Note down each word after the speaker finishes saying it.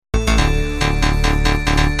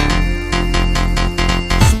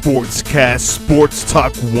Sportscast Sports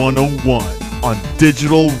Talk 101 on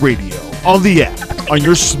digital radio, on the app, on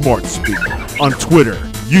your smart speaker, on Twitter,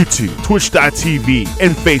 YouTube, Twitch.tv,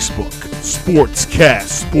 and Facebook.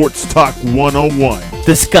 Sportscast Sports Talk 101.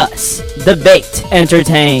 Discuss, debate,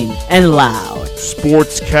 entertain, and loud.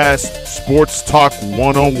 Sportscast Sports Talk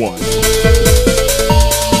 101.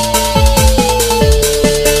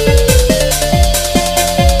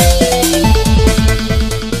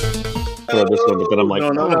 This one, but then I'm like,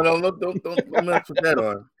 no, don't mess with that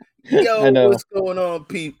on. Yo, what's going on,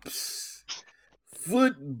 peeps?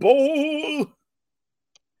 Football.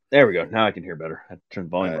 There we go. Now I can hear better. I turned the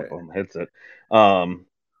volume up on the headset. Got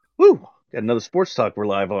another sports talk we're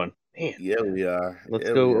live on. Man, yeah, we are. Let's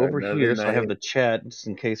go over here so I have the chat just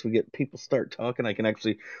in case we get people start talking. I can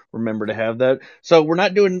actually remember to have that. So we're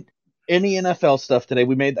not doing any NFL stuff today.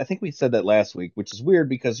 I think we said that last week, which is weird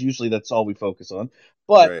because usually that's all we focus on.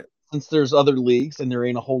 But since there's other leagues and there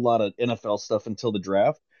ain't a whole lot of NFL stuff until the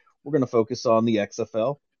draft, we're going to focus on the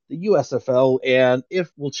XFL, the USFL, and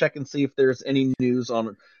we'll check and see if there's any news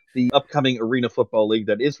on the upcoming Arena Football League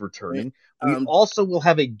that is returning. We also will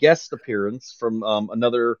have a guest appearance from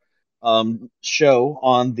another show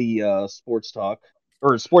on the Sports Talk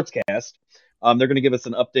or Sportscast. They're going to give us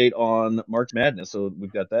an update on March Madness, so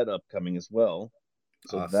we've got that upcoming as well.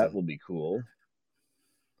 So awesome. That will be cool.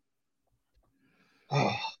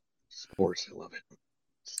 Oh, sports, I love it.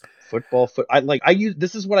 Football.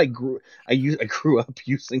 This is what I grew up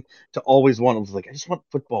using to always want. I was like, I just want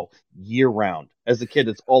football year round. As a kid,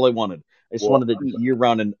 it's all I wanted. I just wanted it year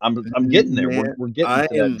round, and I'm getting there. Man, we're getting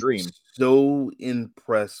to that dream. So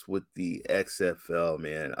impressed with the XFL,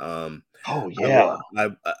 man. Oh yeah.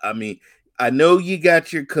 I mean, I know you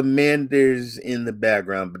got your Commanders in the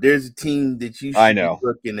background, but there's a team that you should be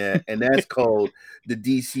looking at, and that's called the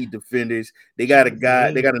DC Defenders. They got a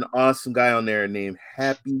guy. They got an awesome guy on there named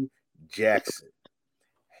Happy Jackson.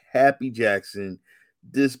 Happy Jackson.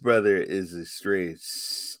 This brother is a straight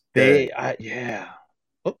stud.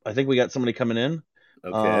 Oh, I think we got somebody coming in.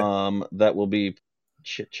 Okay. That will be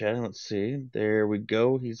chit-chatting. Let's see. There we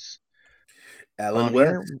go. He's Alan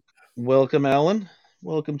West. Here. Welcome, Alan.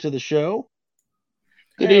 Welcome to the show.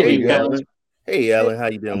 Good evening, Alan. Hey, Alan. How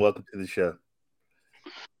you doing? Welcome to the show.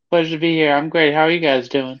 Pleasure to be here. I'm great. How are you guys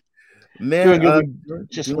doing? Man, we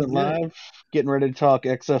just went live, getting ready to talk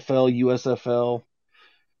XFL, USFL,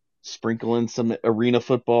 sprinkle in some arena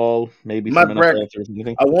football, maybe some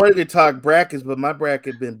NFL. I wanted to talk brackets, but my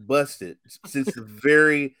bracket been busted since the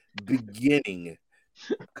very beginning.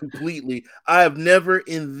 Completely. I have never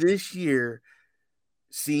in this year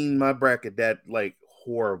seen my bracket that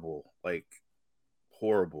horrible.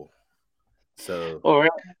 So all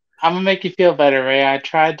right. I'm gonna make you feel better, Ray. I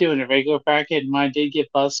tried doing a regular bracket and mine did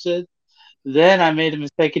get busted. Then I made a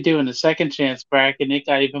mistake of doing a second chance bracket and it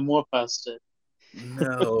got even more busted.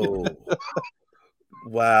 No.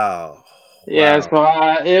 Wow. Yeah, so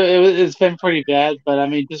it's been pretty bad, but I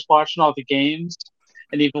mean, just watching all the games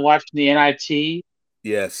and even watching the NIT,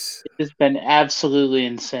 yes, it's been absolutely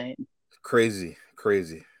insane. Crazy.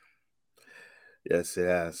 Yes, it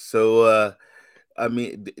has. So, I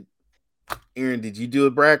mean, Aaron, did you do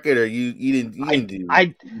a bracket or you didn't?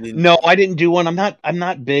 No, I didn't do one. I'm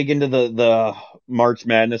not big into the March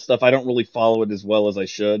Madness stuff. I don't really follow it as well as I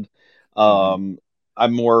should. I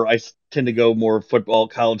tend to go more football,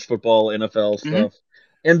 college football, NFL stuff.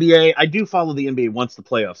 NBA, I do follow the NBA once the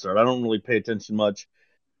playoffs start. I don't really pay attention much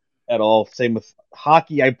at all. Same with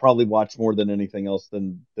hockey. I probably watch more than anything else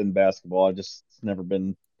than basketball. It's never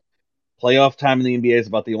been playoff time in the NBA is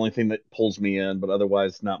about the only thing that pulls me in, but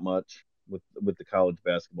otherwise not much with the college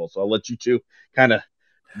basketball. So I'll let you two kind of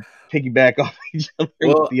piggyback off each other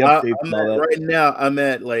with the updates. Right now, I'm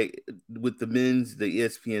at with the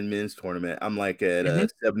ESPN men's tournament. I'm at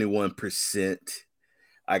 71%.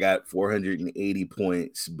 I got 480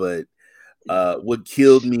 points, but what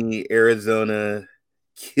killed me, Arizona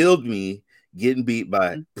killed me getting beat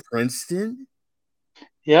by Princeton.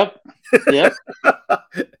 Yep.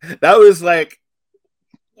 That was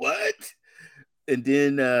what? And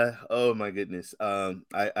then, oh my goodness,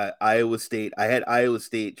 Iowa State. I had Iowa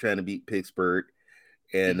State trying to beat Pittsburgh,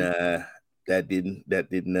 and that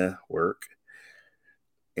didn't work.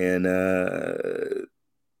 And or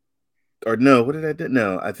no, what did I do?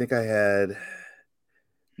 No, I think I had.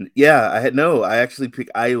 Yeah, I actually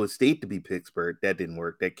picked Iowa State to beat Pittsburgh. That didn't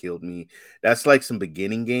work. That killed me. That's some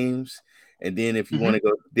beginning games. And then if you want to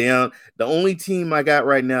go down, the only team I got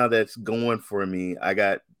right now that's going for me, I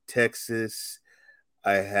got Texas.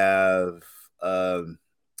 I have oh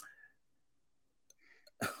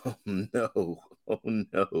no.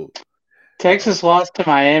 Texas lost to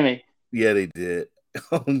Miami. Yeah, they did.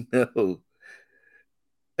 Oh no,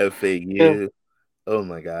 Yeah. FAU. Oh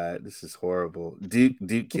my God, this is horrible. Duke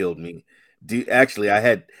killed me. Duke. Actually, I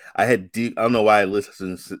had Duke. I don't know why I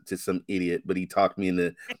listened to some idiot, but he talked me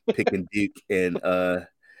into picking Duke, and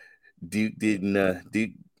Duke didn't.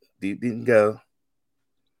 Duke didn't go.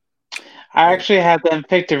 I Yeah. actually had them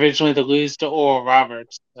picked originally to lose to Oral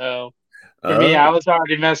Roberts. So for me, I Oh was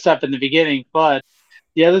already messed up in the beginning. But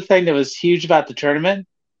the other thing that was huge about the tournament,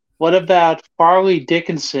 what about Farley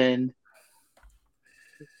Dickinson,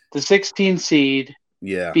 the 16 seed,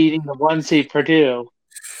 yeah, beating the 1 seed Purdue?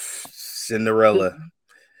 Cinderella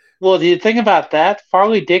Well, the thing about that,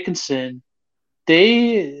 Farley Dickinson,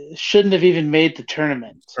 they shouldn't have even made the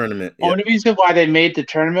tournament. tournament. Yeah. Only reason why they made the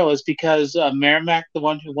tournament was because Merrimack, the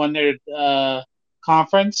one who won their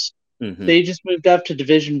conference, Hmm. they just moved up to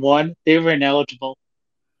Division One. They were ineligible.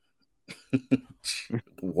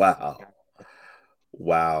 Wow.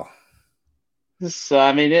 Wow. So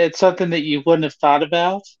I mean, it's something that you wouldn't have thought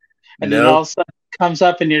about, and then all No. of a sudden it comes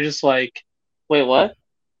up, and you're just like, "Wait, what?"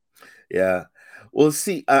 Yeah. Well,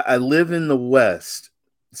 see, I live in the West,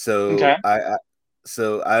 Okay.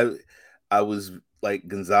 so I was like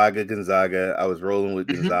Gonzaga. I was rolling with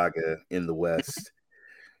Hmm. Gonzaga in the West,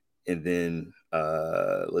 and then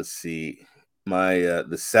let's see, my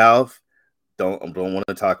the South. Don't want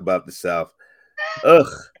to talk about the South. Ugh,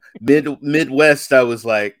 Midwest. I was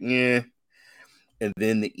like, yeah, and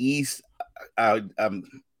then the East.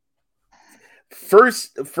 I'm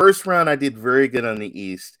first round. I did very good on the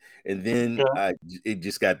East, and then Yeah. it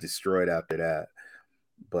just got destroyed after that.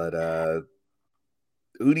 But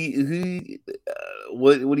who do you, who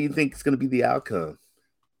what do you think is going to be the outcome?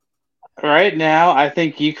 Right now, I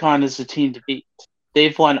think UConn is the team to beat.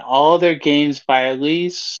 They've won all their games by at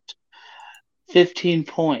least 15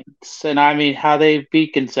 points. And I mean, how they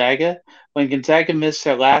beat Gonzaga when Gonzaga missed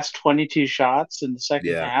their last 22 shots in the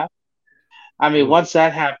second Yeah. half. I mean, Ooh. once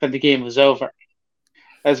that happened, the game was over.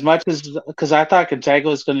 As much as because I thought Gonzaga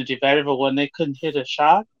was going to do better, but when they couldn't hit a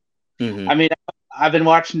shot, Hmm. I mean, I've been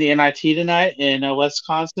watching the NIT tonight, and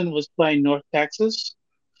Wisconsin was playing North Texas.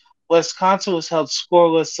 Wisconsin was held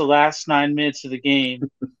scoreless the last 9 minutes of the game,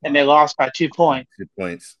 and they lost by 2 points. 2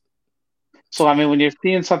 points. So, I mean, when you're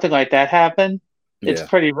seeing something like that happen, it's Yeah.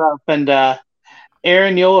 pretty rough. And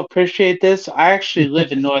Aaron, you'll appreciate this. I actually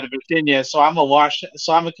live in Northern Virginia, so I'm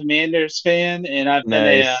a Commanders fan, and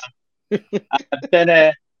Nice. I've been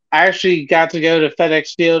a, I actually got to go to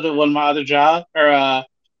FedEx Field at one of my other jobs, or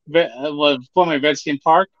formerly Redskin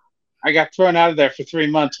Park. I got thrown out of there for 3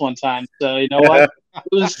 months one time, so you know what? It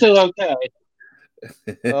was still okay.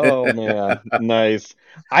 Oh man, nice.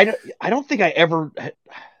 I don't think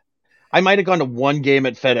I might have gone to one game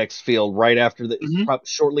at FedEx Field right after Hmm.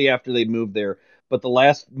 shortly after they moved there. But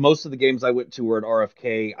most of the games I went to were at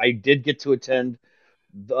RFK. I did get to attend.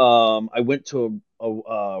 I went to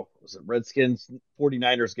was it Redskins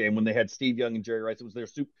 49ers game when they had Steve Young and Jerry Rice. It was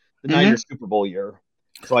the Hmm. Niners Super Bowl year,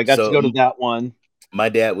 so I got to So go to that one. my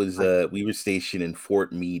dad was we were stationed in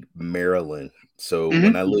Fort Meade, Maryland. So Hmm.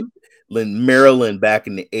 when I lived in Maryland back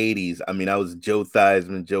in the 80s, I mean I was Joe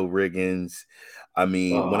Theismann, Joe Riggins. I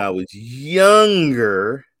mean, when I Oh. was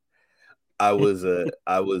younger, I was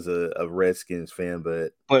a Redskins fan,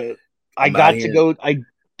 but But I I'm out got to here. go.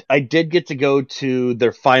 I did get to go to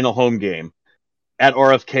their final home game at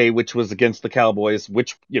RFK, which was against the Cowboys,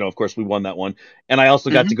 which, of course we won that one. And I also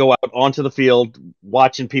got Hmm. to go out onto the field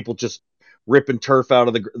watching people just ripping turf out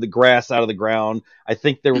of the grass out of the ground. I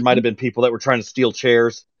think there might Hmm. have been people that were trying to steal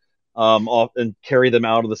chairs off and carry them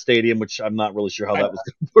out of the stadium, which I'm not really sure how that was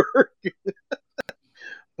going to work.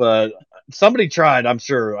 But somebody tried, I'm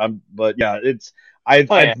sure. But yeah, Oh yeah.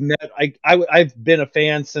 I've met I've been a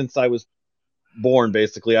fan since I was born.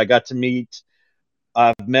 Basically, I got to meet.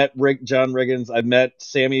 I've met John Riggins. I've met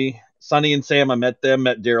Sonny and Sam. I met them.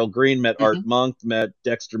 Met Daryl Green. Met Art Hmm. Monk. Met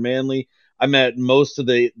Dexter Manley. I met most of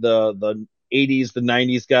the 80s, the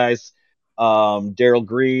 90s guys. Daryl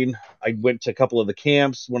Green. I went to a couple of the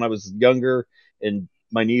camps when I was younger, and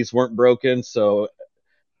my knees weren't broken. So,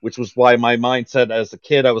 which was why my mindset as a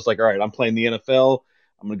kid, I was like, all right, I'm playing the NFL.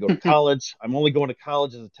 I'm going to go to college. I'm only going to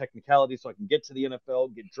college as a technicality so I can get to the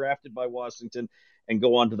NFL, get drafted by Washington, and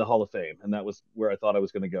go on to the Hall of Fame. And that was where I thought I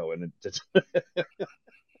was going to go. And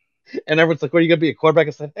and everyone's like, "What are you going to be, a quarterback?"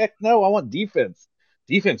 I said, "Heck no, I want defense.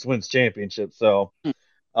 Defense wins championships." So,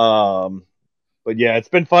 um, but yeah, it's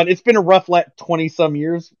been fun. It's been a rough 20 some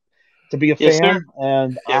years to be a Yes, sir. fan,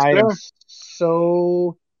 and Yes, I am sir.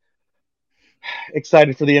 so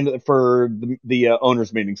excited for the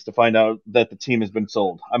owners meetings to find out that the team has been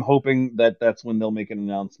sold. I'm hoping that that's when they'll make an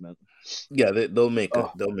announcement. Yeah, they'll make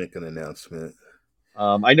Oh, an announcement.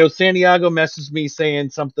 I know Santiago messaged me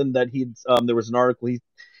saying something that there was an article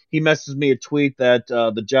he messaged me a tweet that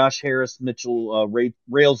the Josh Harris Mitchell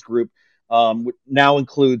Rails group now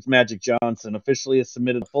includes Magic Johnson, officially has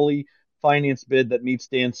submitted a fully financed bid that meets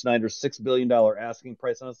Dan Snyder's $6 billion asking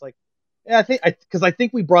price. And I was like, yeah, I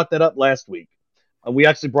think we brought that up last week. We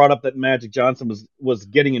actually brought up that Magic Johnson was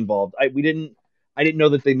getting involved. I didn't know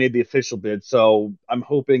that they made the official bid, so I'm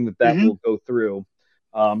hoping that will go through,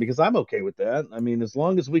 because I'm okay with that. I mean, as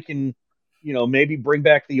long as we can, maybe bring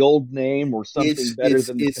back the old name or something better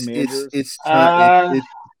than the Commanders. I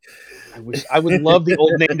would love the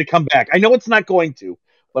old name to come back. I know it's not going to,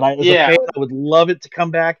 but as a fan, I would love it to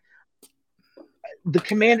come back. The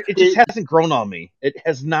Commander, it just hasn't grown on me. It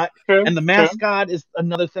has not, and the mascot is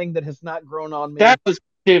another thing that has not grown on me. That was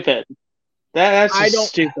stupid. That's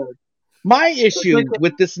stupid. My issue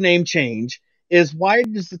with this name change is, why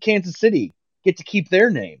does the Kansas City get to keep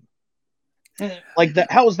their name? Like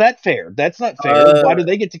that? How is that fair? That's not fair. Why do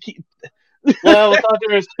they get to keep? Well, with all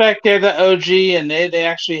due respect, they're the OG, and they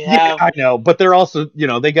actually have. Yeah, I know, but they're also,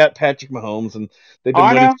 they got Patrick Mahomes, and they've been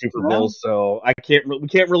winning Super Bowls, so we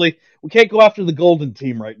can't go after the Golden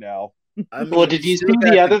Team right now. I mean, well, did you see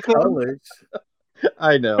the other colors?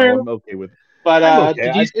 I know. I'm okay with it. But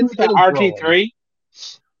okay. Did you see the RG3?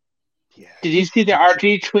 Yeah. Did you see the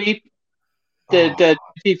RG tweet that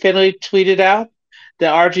he finally tweeted out? The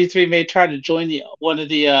RG3 may try to join one of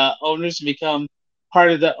the owners and become part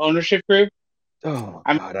of the ownership group. Oh,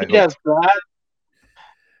 God, he does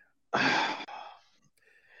that.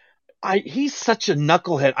 He's such a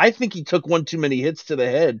knucklehead. I think he took one too many hits to the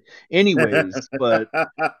head anyways, but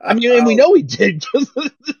I mean, and we know he did.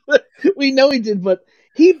 We know he did, but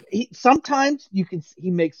he sometimes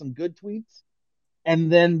he makes some good tweets, and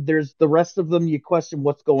then there's the rest of them you question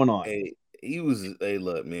what's going on.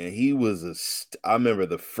 Look, man, I remember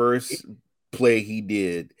the first play he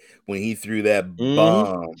did when he threw that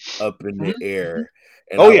bomb up in the air.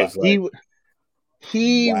 And was like,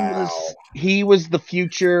 he was the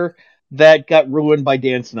future that got ruined by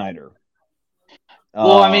Dan Snyder.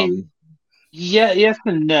 Well, I mean, yes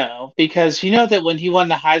and no, because you know that when he won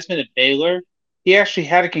the Heisman at Baylor, he actually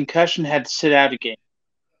had a concussion, had to sit out a game.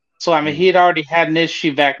 So I mean, he had already had an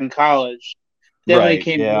issue back in college. Then when he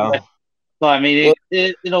came back, so I mean,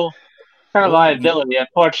 kind of liability,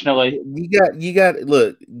 unfortunately. You got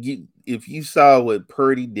look. If you saw what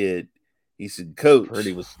Purdy did, he said, "Coach,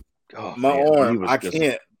 Purdy was my arm. I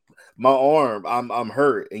can't. My arm. I'm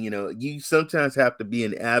hurt." And you sometimes have to be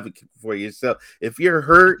an advocate for yourself. If you're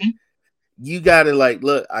hurt, you gotta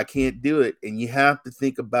look. I can't do it, and you have to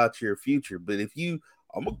think about your future. But if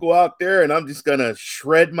I'm gonna go out there and I'm just gonna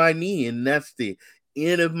shred my knee, and that's the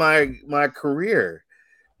end of my career.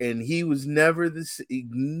 And he was never the same.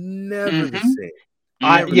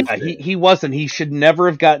 He wasn't. He should never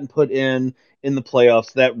have gotten put in the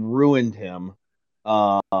playoffs. That ruined him.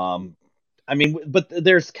 I mean, but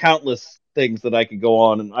there's countless things that I could go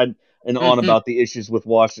on and on about the issues with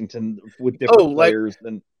Washington with different players.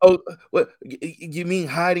 What you mean,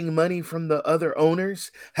 hiding money from the other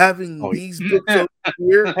owners, having these books over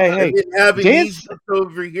here, and then having these books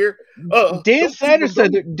over here? Dan Snyder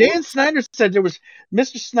said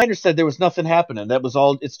Mr. Snyder said there was nothing happening. That was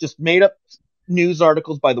all. It's just made up news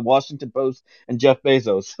articles by the Washington Post and Jeff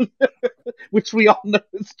Bezos, which we all know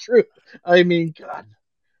is true. I mean, God.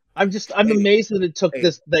 I'm amazed that it took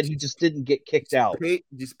that he just didn't get kicked out.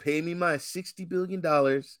 Just pay me my $60 billion.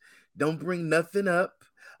 Don't bring nothing up.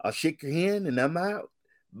 I'll shake your hand and I'm out.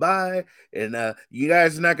 Bye. And you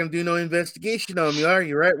guys are not going to do no investigation on me, are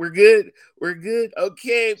you? Right? We're good.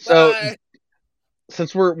 Okay. So, bye.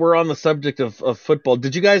 Since we're on the subject of football,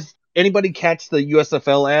 did you guys, anybody catch the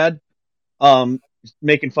USFL ad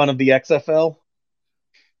making fun of the XFL?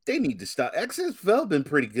 They need to stop. XFL been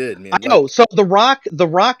pretty good, man. I know. So the Rock,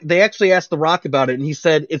 they actually asked the Rock about it, and he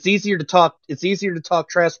said it's easier to talk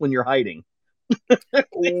trash when you're hiding.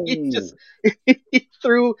 he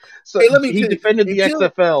threw. So he defended the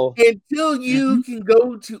XFL until you can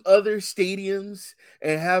go to other stadiums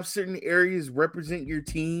and have certain areas represent your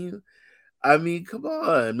team. I mean, come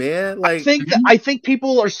on, man. I think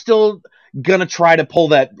people are still gonna try to pull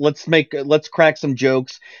that. Let's crack some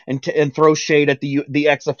jokes and throw shade at the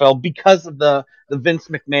XFL because of the Vince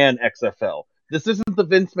McMahon XFL. This isn't the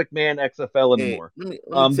Vince McMahon XFL anymore.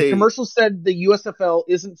 The commercial said the USFL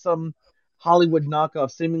isn't some Hollywood knockoff,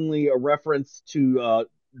 seemingly a reference to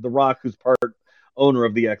The Rock, who's part owner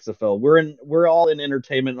of the XFL. We're all in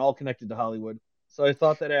entertainment, all connected to Hollywood. So I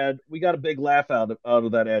thought that ad, we got a big laugh out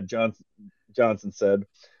of that ad, Johnson said.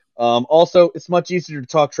 Also, it's much easier to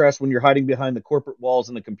talk trash when you're hiding behind the corporate walls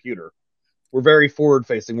and the computer. We're very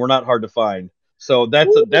forward-facing. We're not hard to find. So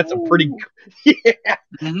that's a pretty yeah.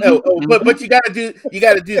 But you gotta do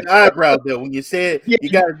the eyebrow though. When you say it, you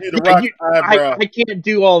gotta do the rock eyebrow. I can't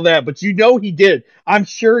do all that, but he did. I'm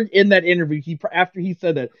sure in that interview, after he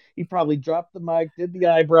said that, he probably dropped the mic, did the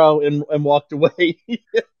eyebrow, and walked away.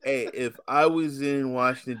 Hey, if I was in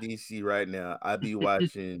Washington D.C. right now, I'd be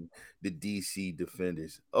watching the D.C.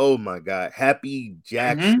 Defenders. Oh my God, Happy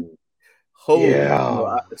Jackson! Holy,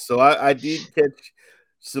 Yeah. I did catch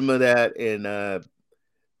some of that, and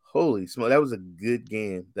holy smoke, that was a good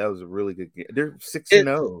game. That was a really good game. They're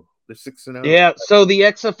 6-0. They're 6-0. Yeah, so the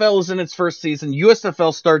XFL is in its first season.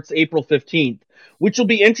 USFL starts April 15th, which will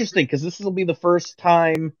be interesting because this will be the first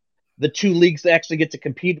time the two leagues actually get to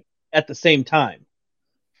compete at the same time.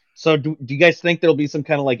 So do you guys think there'll be some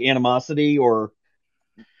kind of like animosity or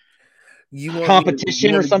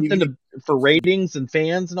competition or something for ratings and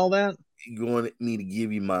fans and all that? You want me to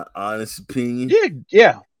give you my honest opinion?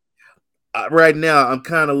 Yeah. Right now, I'm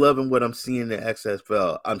kind of loving what I'm seeing in the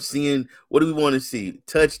XFL. I'm seeing, what do we want to see?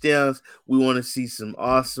 Touchdowns. We want to see some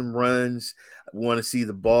awesome runs. We want to see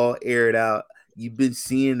the ball aired out. You've been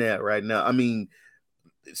seeing that right now. I mean,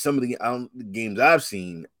 some of the games I've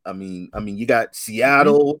seen. I mean, you got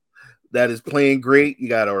Seattle that is playing great. You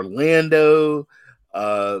got Orlando.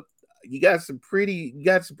 You got some pretty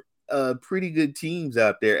good teams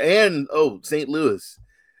out there, and St. Louis.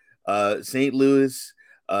 I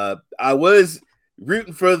was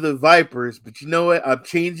rooting for the Vipers, but you know what? I'm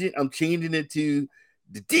changing it to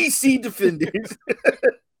the DC Defenders.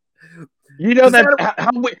 You know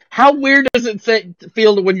that how weird does it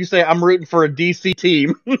feel when you say I'm rooting for a DC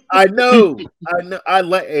team? I know.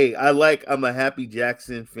 I'm a Happy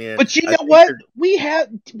Jackson fan. But you know what? We have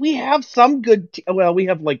some good. We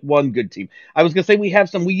have like one good team. I was gonna say we have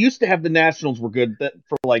some. We used to have the Nationals were good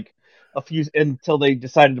for like a few until they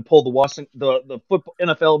decided to pull the football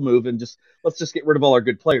NFL move and let's just get rid of all our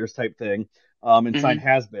good players type thing. And sign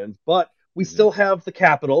has-beens. But we still have the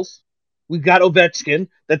Capitals. We've got Ovechkin.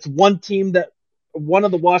 That's one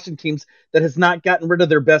of the Washington teams that has not gotten rid of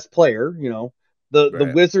their best player. You know,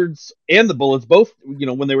 the Wizards and the Bullets both. You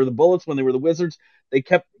know, when they were the Bullets, when they were the Wizards, they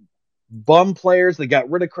kept bum players. They got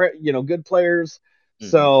rid of good players.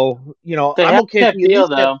 So I'm okay with deal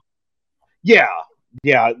though. Yeah.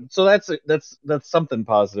 So that's something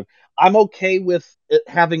positive. I'm okay with it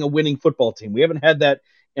having a winning football team. We haven't had that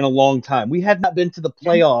in a long time. We had not been to the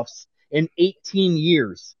playoffs in 18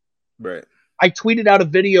 years. Right. I tweeted out a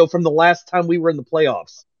video from the last time we were in the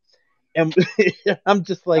playoffs, and I'm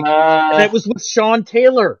just like, and it was with Sean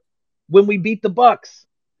Taylor when we beat the Bucks,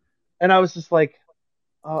 and I was just like,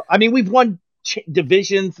 I mean, we've won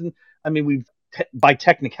divisions, and I mean, we've by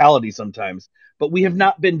technicality sometimes, but we have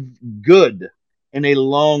not been good in a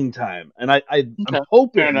long time, and I'm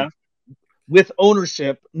hoping with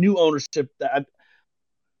new ownership that.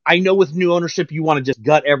 I know with new ownership, you want to just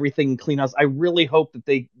gut everything and clean house. I really hope that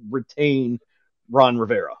they retain Ron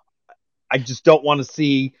Rivera. I just don't want to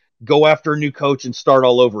see go after a new coach and start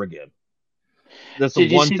all over again. That's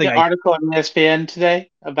Did you see the article on ESPN today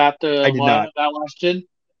about about Washington?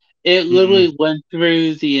 It literally went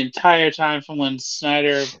through the entire time from when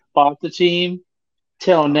Snyder bought the team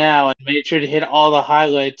till now and made sure to hit all the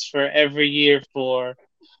highlights for every year for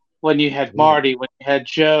when you had Marty, when you had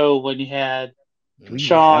Joe, when you had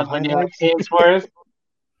Sean, when you have Hainsworth.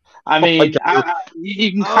 I mean,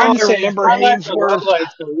 you can kind of say Hainsworth.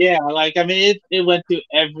 Yeah, like I mean, it went through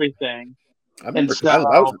everything. I remember. I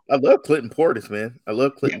love Clinton Portis, man. I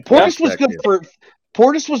love Clinton. Portis was good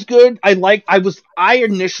Portis was good. I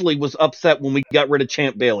initially was upset when we got rid of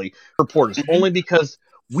Champ Bailey for Portis, only because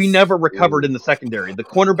we never recovered in the secondary. The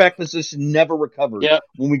cornerback position never recovered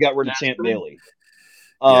when we got rid of Champ Bailey.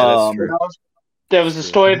 That's true. There was a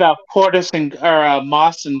story about Portis and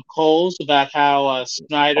Moss and Coles about how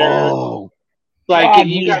Snyder.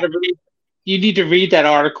 You need to read that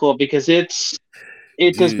article because it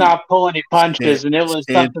does not pull any punches, and it was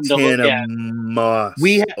something to look at. Moss.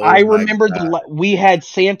 I remember we had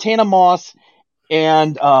Santana Moss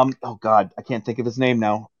and I can't think of his name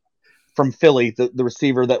now, from Philly, the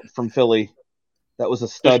receiver from Philly that was a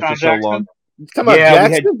stud for so long. Come on,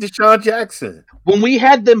 Deshaun Jackson. When we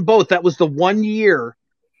had them both, that was the 1 year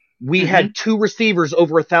we had two receivers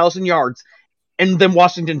over 1,000 yards, and then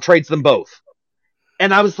Washington trades them both.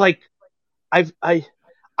 And I was like, I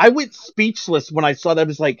went speechless when I saw that. I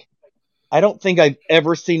was like, I don't think I've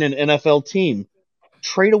ever seen an NFL team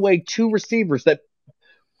trade away two receivers that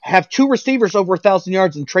have two receivers over 1,000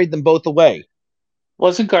 yards and trade them both away.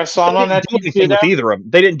 Wasn't Garcon on that team? With either of them.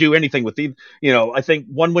 They didn't do anything with either. I think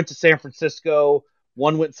one went to San Francisco,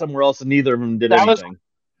 one went somewhere else, and neither of them did anything.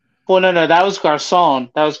 Well, no, that was Garcon.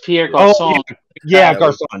 That was Pierre Oh, Garcon. yeah,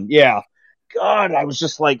 Garcon. Yeah. God, I was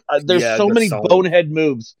just like, there's so many Gasol. bonehead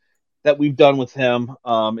moves that we've done with him.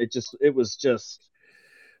 It was just,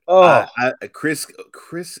 Chris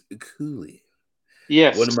Cooley.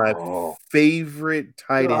 Yes. One of my favorite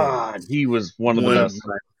tight God, ends. he was one of the One best. of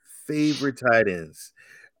my favorite tight ends.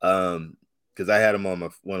 Because I had him on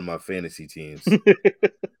one of my fantasy teams.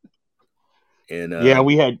 And yeah,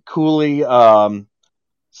 we had Cooley.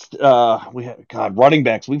 We had running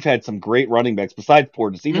backs. We've had some great running backs besides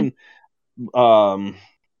Portis. Even I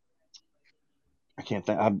can't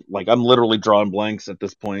think. I'm literally drawing blanks at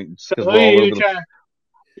this point just because Who we're all over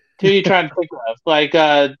are you trying to think of? Like,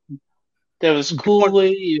 there was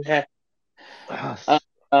Cooley. You had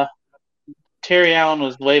Terry Allen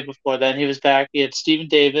was way before then. He was back. You had Stephen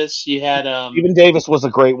Davis. You had Stephen Davis was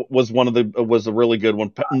a really good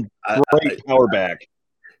one. Great power back.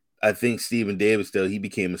 I think Stephen Davis, though, he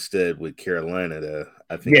became a stud with Carolina, though.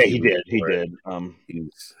 I think he did. He did.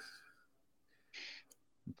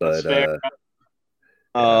 But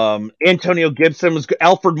Antonio Gibson was good.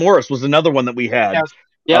 Alfred Morris was another one that we had.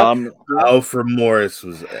 Yep. Alfred Morris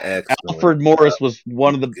was excellent. Alfred Morris was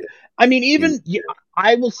one of the. I mean,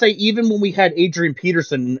 I will say, even when we had Adrian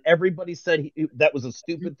Peterson, everybody said that was a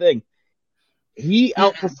stupid thing. He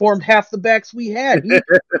outperformed half the backs we had.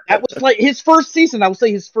 That was like his first season. I would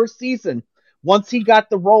say his first season. Once he got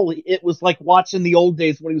the role, it was like watching the old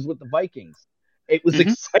days when he was with the Vikings. It was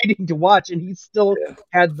exciting to watch, and he still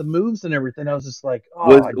had the moves and everything. I was just like,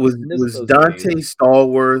 was Dante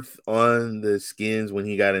Stallworth on the Skins when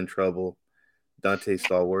he got in trouble? Dante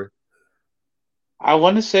Stallworth? I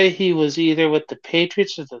want to say he was either with the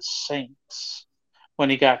Patriots or the Saints when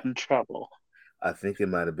he got in trouble. I think it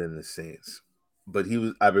might have been the Saints. But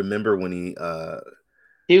I remember when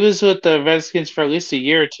he was with the Redskins for at least a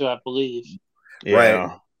year or two, I believe. Yeah.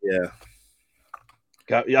 Right. Yeah.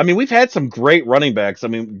 I mean, we've had some great running backs. I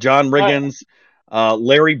mean, John Riggins,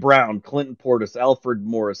 Larry Brown, Clinton Portis, Alfred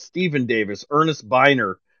Morris, Stephen Davis, Ernest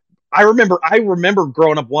Biner. I remember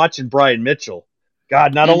growing up watching Brian Mitchell.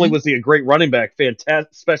 God, not only was he a great running back,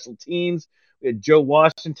 fantastic special teams. We had Joe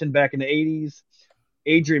Washington back in the 80s,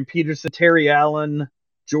 Adrian Peterson, Terry Allen,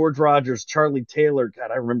 George Rogers, Charlie Taylor.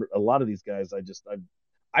 God, I remember a lot of these guys.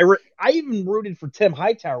 I even rooted for Tim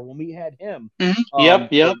Hightower when we had him. Yep.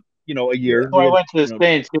 For, a year. I went to the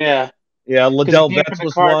Saints. Yeah. Yeah, Liddell Betts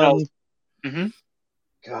was one. Mm-hmm.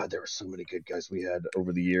 God, there were so many good guys we had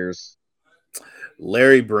over the years.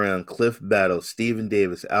 Larry Brown, Cliff Battle, Stephen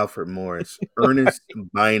Davis, Alfred Morris, Ernest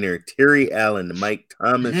Biner, Terry Allen, Mike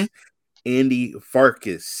Thomas, Andy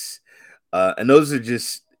Farkas. And those are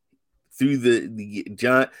just through the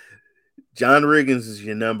John Riggins is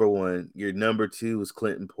your number one. Your number two was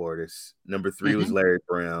Clinton Portis. Number three was Larry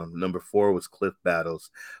Brown. Number 4 was Cliff Battles.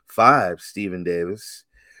 5, Stephen Davis.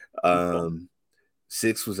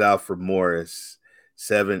 6 was Alfred Morris.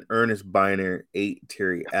 7, Ernest Biner. 8,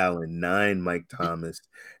 Terry Allen. 9, Mike Thomas.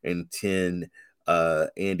 And 10,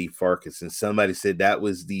 Andy Farkas. And somebody said that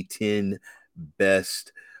was the 10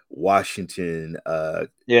 best Washington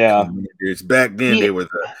commanders. Back then they were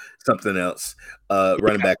something else.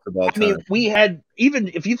 Running back of all time. I mean, we had, even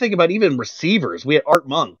if you think about even receivers, we had Art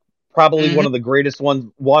Monk, probably one of the greatest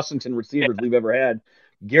Washington receivers we've ever had.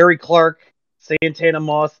 Gary Clark, Santana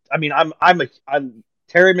Moss. I mean, I'm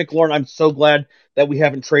Terry McLaurin. I'm so glad that we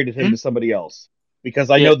haven't traded him to somebody else, because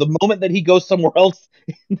I know the moment that he goes somewhere else,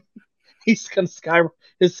 he's gonna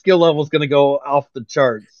his skill level is gonna go off the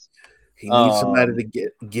charts. He needs somebody to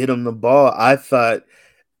get him the ball.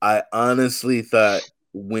 I honestly thought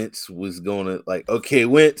Wentz was gonna okay,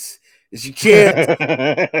 Wentz, it's your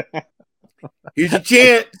chance. Here's your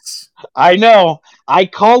chance. I know. I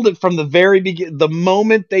called it from the very beginning. The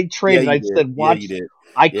moment they traded, I said, "Watch."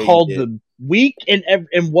 I called the week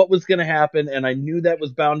and what was going to happen, and I knew that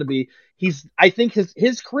was bound to be. I think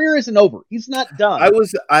his career isn't over. He's not done.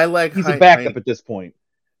 He's a backup at this point.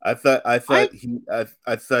 I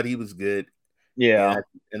thought he was good. Yeah,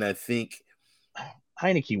 and I think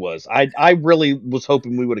Heineke was. I really was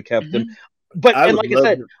hoping we would have kept him. But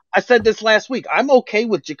I said this last week. I'm okay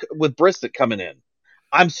with Brissett coming in.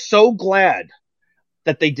 I'm so glad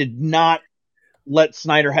that they did not let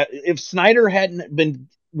Snyder have. If Snyder hadn't been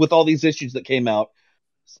with all these issues that came out,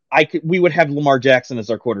 we would have Lamar Jackson as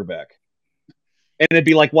our quarterback, and it'd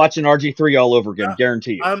be like watching RG3 all over again.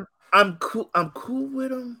 Guarantee you. I'm cool. I'm cool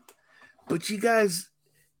with him, but you guys.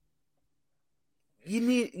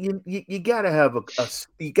 You gotta have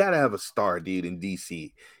a star, dude, in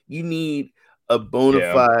DC. You need a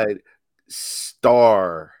bona fide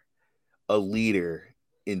star, a leader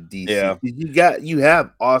in DC. Yeah. You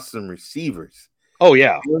have awesome receivers. Oh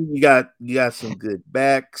yeah, You got some good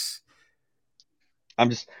backs.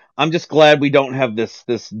 I'm just glad we don't have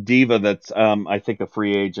this diva that's I think a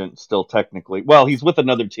free agent still technically. Well, he's with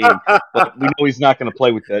another team, but we know he's not going to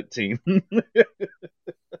play with that team.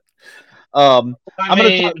 I'm going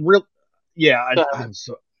to talk real. Yeah,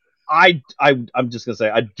 I'm just going to say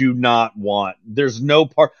I do not want. There's no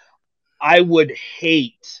part. I would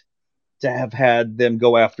hate to have had them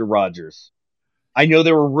go after Rodgers. I know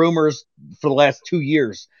there were rumors for the last 2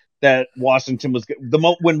 years that Washington was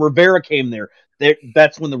when Rivera came there.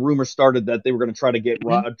 That's when the rumor started that they were going to try to get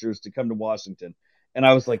Rodgers to come to Washington. And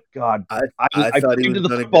I was like, God, I I thought he prayed was to the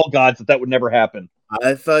going football gods that would never happen.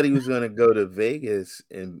 I thought he was going to go to Vegas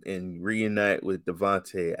and reunite with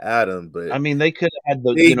Devontae Adams, but I mean, they could have had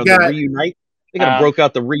the the reunite. They could have broke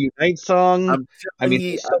out the reunite song. I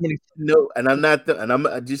mean, so many. And I'm not. And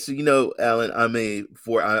I'm just so you know, Alan.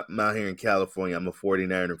 I'm out here in California. I'm a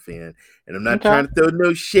 49er fan, and I'm not trying to throw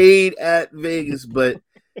no shade at Vegas, but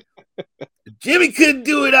Jimmy couldn't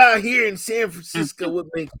do it out here in San Francisco. What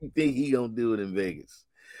makes you think he gonna do it in Vegas?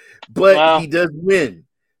 But he does win.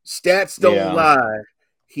 Stats don't lie.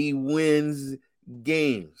 He wins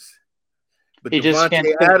games. But he just can't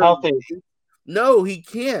stay Adams, healthy. no, he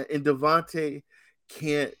can't. And Devontae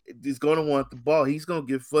is going to want the ball. He's going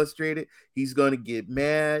to get frustrated. He's going to get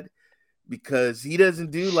mad because he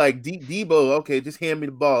doesn't do like Debo. Okay, just hand me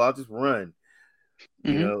the ball. I'll just run.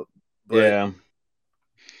 You know. But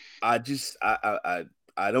I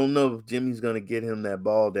don't know if Jimmy's going to get him that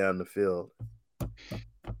ball down the field.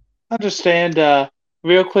 Understand.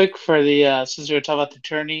 Real quick for the since we were talking about the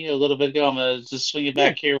tourney a little bit ago, I'm gonna just swing it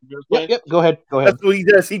back here real quick. Yep. Go ahead. That's what he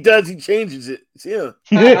does. He changes it. Yeah.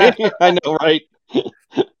 I know, right?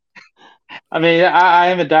 I mean, I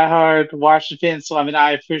am a diehard Washington fan, so I mean,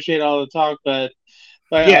 I appreciate all the talk, but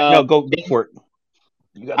no, go for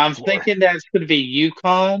it. I'm thinking that it's going to be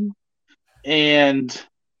UConn, and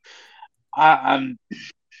I'm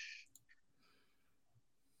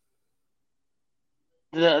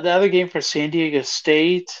the other game for San Diego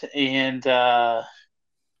State, and now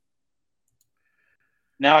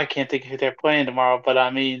I can't think of who they're playing tomorrow, but I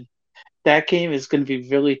mean, that game is going to be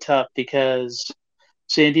really tough because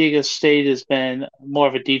San Diego State has been more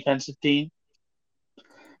of a defensive team.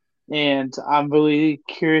 And I'm really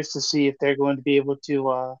curious to see if they're going to be able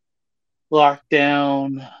to lock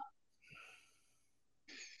down.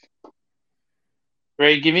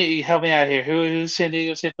 Ray, help me out here. Who's San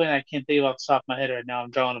Diego State playing? I can't think off the top of my head right now. I'm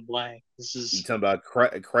drawing a blank. You talking about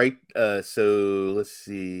Creighton? So let's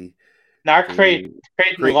see. Not Creighton.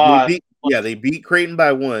 Creighton lost. They beat Creighton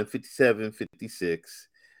by 57-56.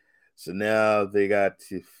 So now they got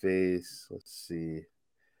to face. Let's see.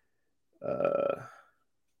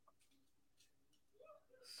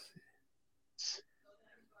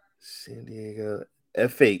 San Diego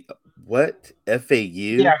FA. What? FAU?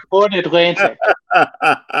 Yeah, Florida Atlantic.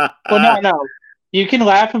 Well, no. You can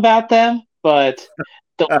laugh about them, but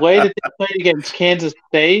the way that they played against Kansas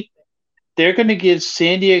State, they're going to give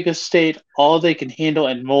San Diego State all they can handle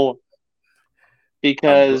and more.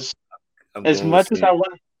 Because as much as I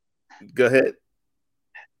want, go ahead.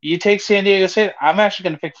 You take San Diego State. I'm actually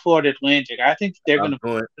going to pick Florida Atlantic. I think they're going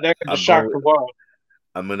to shock the world.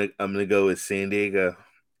 I'm gonna go with San Diego.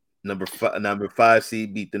 Number 5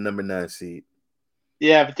 seed beat the number 9 seed.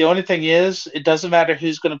 Yeah, but the only thing is, it doesn't matter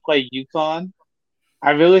who's going to play UConn.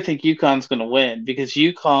 I really think UConn's going to win because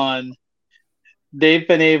UConn, they've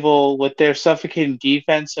been able, with their suffocating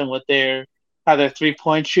defense and with how their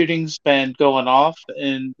 3-point shooting's been going off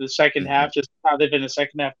in the second half, just how they've been a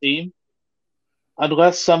second half team.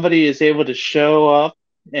 Unless somebody is able to show up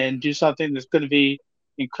and do something that's going to be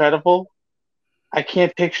incredible, I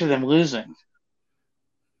can't picture them losing.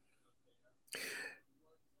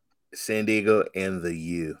 San Diego and the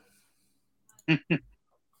U.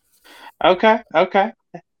 Okay.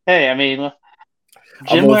 Hey, I mean,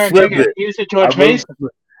 Jim Larrañaga, he was at George Mason.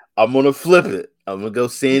 I'm gonna flip it. I'm gonna go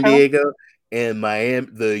San Diego and Miami,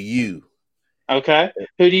 the U. Okay.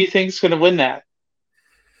 Who do you think is going to win that?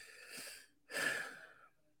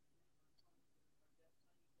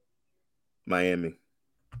 Miami.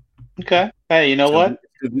 Okay. Hey, you know what?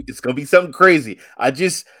 It's gonna be something crazy.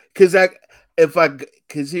 Because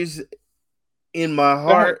here's in my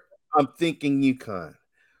heart, I'm thinking UConn,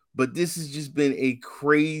 but this has just been a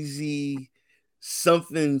crazy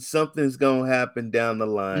something's gonna happen down the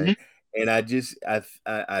line, and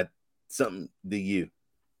the U,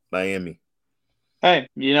 Miami. Hey,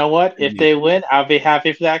 you know what? If they win, I'll be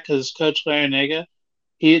happy for that because Coach Larrañaga,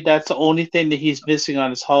 that's the only thing that he's missing on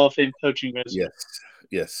his Hall of Fame coaching resume.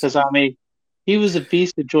 Yes. Because I mean, he was a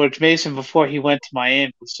beast at George Mason before he went to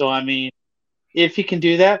Miami. So I mean, if he can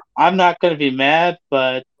do that, I'm not going to be mad.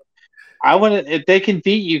 But I want to. If they can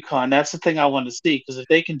beat UConn, that's the thing I want to see. Because if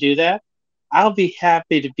they can do that, I'll be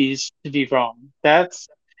happy to be wrong.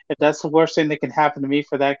 If that's the worst thing that can happen to me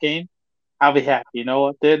for that game, I'll be happy. You know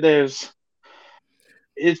what?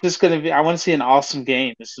 It's just going to be. I want to see an awesome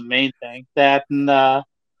game. It's the main thing. That and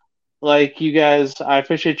like you guys, I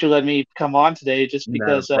appreciate you letting me come on today. Just Not a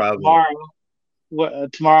because problem.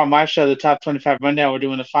 tomorrow on my show, the Top 25 Rundown, we're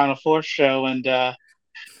doing the Final Four show, and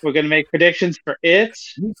we're going to make predictions for it,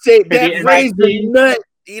 You say for the that phrase a NIT, nut.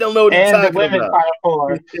 You don't know what you're and the talking women's about.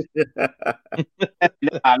 Final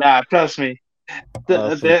Four. Nah, trust me.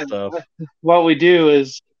 Awesome stuff. What we do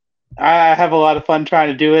is I have a lot of fun trying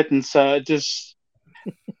to do it, and so it just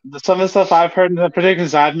some of the stuff I've heard and the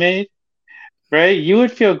predictions I've made, right? You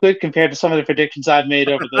would feel good compared to some of the predictions I've made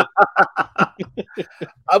over the.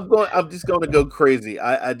 I'm just going to go crazy.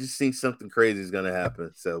 I just think something crazy is going to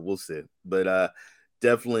happen. So we'll see. But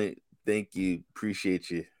definitely, thank you. Appreciate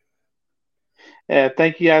you. Yeah,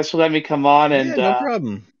 thank you guys for letting me come on, Yeah, no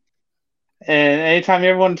problem. And anytime you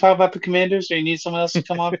ever want to talk about the Commanders or you need someone else to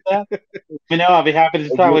come on for that, let me know. I'll be happy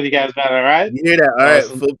to talk with you guys about it. All right? You hear that? All right,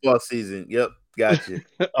 Awesome. football season. Yep, got you.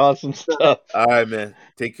 Awesome stuff. All right, man.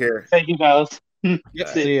 Take care. Thank you, guys. Yeah,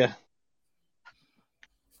 see ya.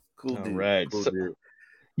 Cool All dude. right. Cool So, dude.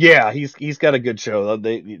 yeah, he's got a good show.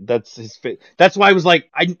 That's his fit. That's why I was like,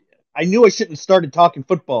 I knew I shouldn't have started talking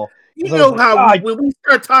football. You I was know like, how "Ah, when we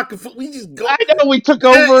start talking, we just go. I know we took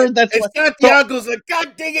over. That's And why. So Santiago's like,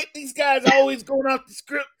 God dang it, these guys are always going off the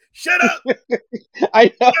script. Shut up.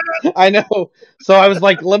 I know. So I was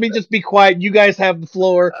like, let me just be quiet. You guys have the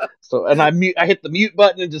floor. So and I hit the mute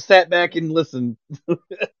button and just sat back and listened.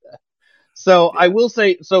 So Yeah. I will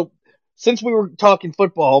say, so since we were talking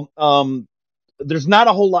football, there's not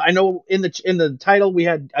a whole lot. I know in the title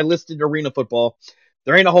I listed arena football.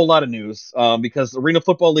 There ain't a whole lot of news because the Arena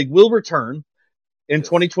Football League will return in Yes.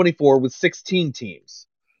 2024 with 16 teams,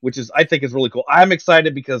 which is I think is really cool. I'm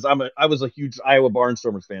excited because I was a huge Iowa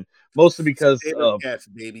Barnstormers fan, mostly because Cats,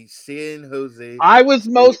 baby. San Jose. I was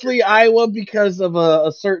mostly Iowa because of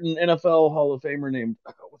a certain NFL Hall of Famer named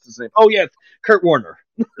what's his name? Oh yes, Kurt Warner.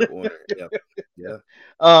 Kurt Warner. Yeah.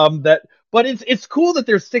 But it's cool that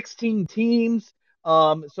there's 16 teams.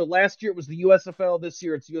 So last year it was the USFL. This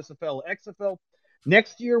year it's USFL, XFL.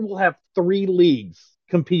 Next year we'll have 3 leagues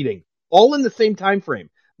competing, all in the same time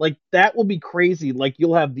frame. Like that will be crazy. Like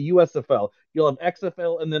you'll have the USFL, you'll have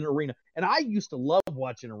XFL, and then arena. And I used to love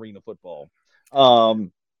watching arena football.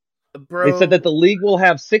 They said that the league will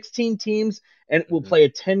have 16 teams and it will play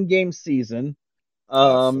a 10-game season.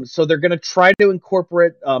 Awesome. So they're going to try to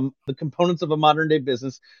incorporate the components of a modern day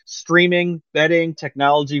business: streaming, betting,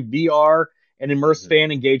 technology, VR, and immersive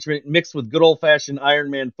fan engagement mixed with good old fashioned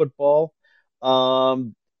Iron Man football.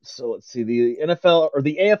 So let's see. The NFL or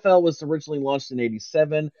the AFL was originally launched in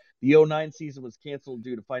 '87. The '09 season was canceled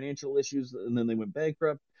due to financial issues, and then they went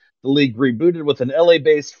bankrupt. The league rebooted with an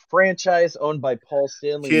LA-based franchise owned by Paul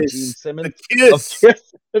Stanley and Gene Simmons. Of Kiss.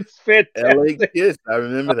 It's fantastic. LA Kiss. I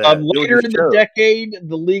remember that. Later in the decade,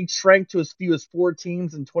 the league shrank to as few as 4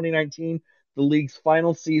 teams. In 2019, the league's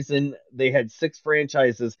final season, they had 6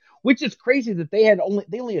 franchises, which is crazy that they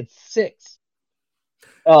only had 6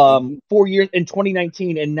 4 years in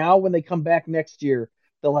 2019, and now when they come back next year,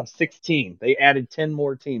 they'll have 16. They added 10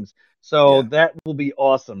 more teams, so that will be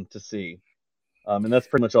awesome to see. And that's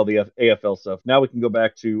pretty much all the AFL stuff. Now we can go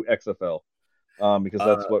back to XFL because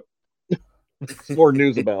that's what it's more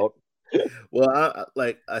news about. Well,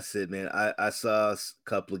 like I said, man, I saw a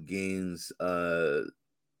couple of games. I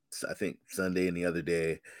think Sunday and the other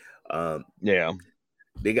day.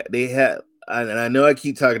 They had, and I know I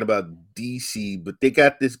keep talking about DC, but they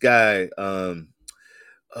got this guy. Oh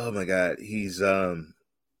my God, he's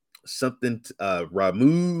something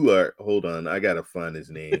Ramu or hold on, I gotta find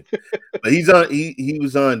his name. But he's on. He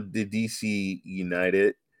was on the DC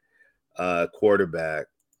United quarterback,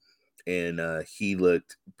 and he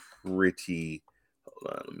looked pretty.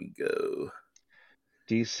 Hold on, let me go.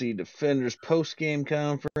 DC Defenders post-game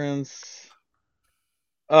conference.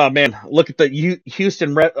 Oh man, look at the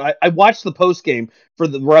Houston. I watched the post-game for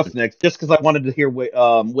the Roughnecks just because I wanted to hear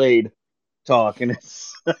Wade talk, and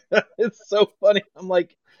it's it's so funny. I'm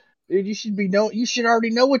like, dude, you should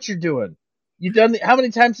already know what you're doing. How many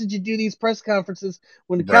times did you do these press conferences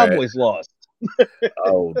when the Cowboys lost?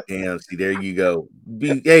 Oh damn! See, there you go.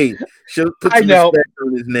 Hey, put some know. respect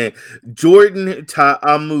on his name. Jordan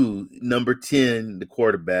Ta'amu, number 10, the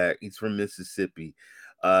quarterback. He's from Mississippi.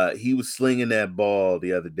 He was slinging that ball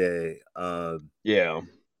the other day. And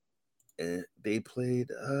they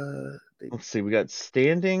played. Let's see. We got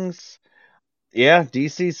standings. Yeah,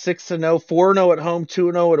 DC 6-0, 4-0 at home,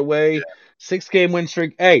 2-0 away, 6-game win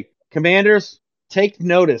streak. Hey, Commanders, take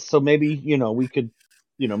notice. So maybe we could,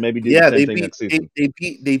 maybe do the Yeah, same thing next season.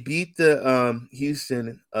 they beat the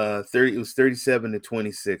Houston 30. It was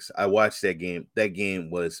 37-26. I watched that game. That game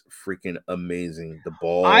was freaking amazing. The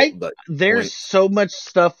ball, the There's point, so much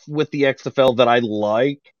stuff with the XFL that I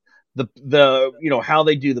like. The how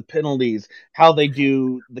they do the penalties, how they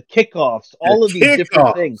do the kickoffs, the all of these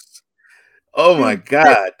different things. kickoffs. Oh my Dude,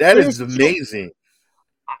 God, that is there's amazing.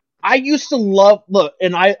 I used to love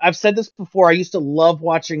and I've said this before. I used to love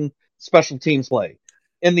watching special teams play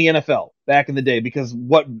in the NFL back in the day because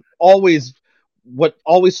always what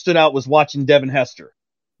always stood out was watching Devin Hester,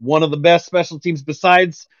 one of the best special teams.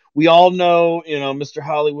 Besides, we all know Mr.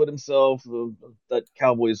 Hollywood himself, that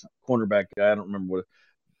Cowboys cornerback guy. I don't remember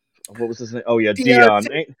what was his name. Oh yeah, Dion.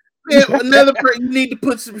 Man, another person. You need to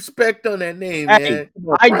put some respect on that name, Hey, man. Come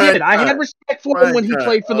on, I prime did. I time. had respect for him Prime when he time.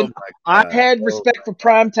 played for Oh the. my I God. had respect for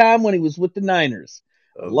prime time when he was with the Niners.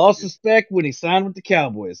 I Oh my lost goodness. respect when he signed with the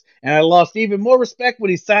Cowboys, and I lost even more respect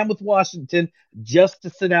when he signed with Washington just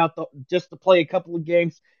to sit out, just to play a couple of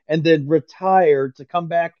games and then retire to come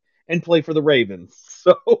back and play for the Ravens.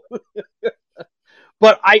 So,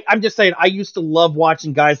 but I'm just saying, I used to love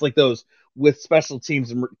watching guys like those with special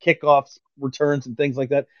teams and kickoffs, returns, and things like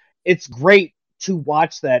that. It's great to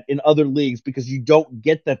watch that in other leagues because you don't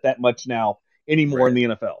get that much now anymore in Right.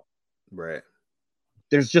 the NFL. Right.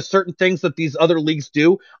 There's just certain things that these other leagues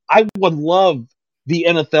do. I would love the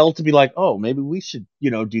NFL to be like, oh, maybe we should,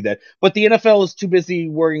 do that. But the NFL is too busy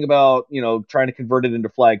worrying about, trying to convert it into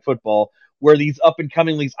flag football, where these up and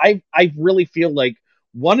coming leagues, I really feel like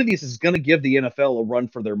one of these is going to give the NFL a run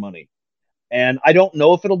for their money. And I don't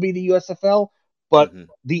know if it'll be the USFL, but Mm-hmm.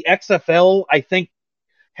 the XFL, I think,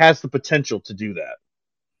 has the potential to do that.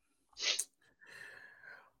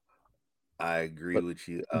 I agree But with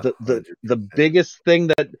you the the 100%. the biggest thing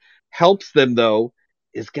that helps them though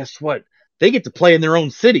is guess what? They get to play in their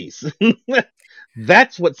own cities.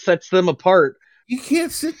 That's what sets them apart You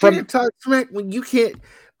can't sit there from and talk smack when you can't.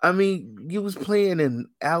 I mean, you was playing in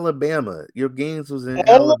Alabama. Your games was in all of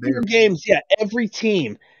Alabama. your games. Yeah, every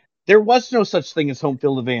team. There was no such thing as home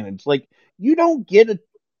field advantage. Like you don't get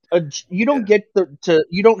you don't Yeah. get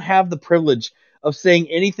you don't have the privilege of saying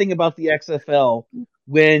anything about the XFL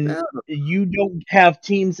when No, you don't have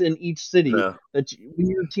teams in each city no. when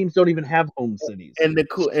your teams don't even have home cities. And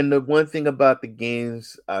the one thing about the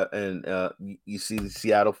games, you see the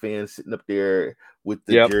Seattle fans sitting up there with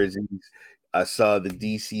the Yep. jerseys. I saw the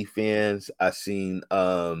DC fans. I seen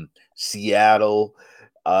Seattle.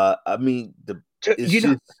 I mean, it's You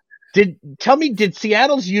know, just did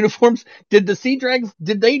Seattle's uniforms, did the Sea Dragons,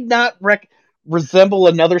 did they not resemble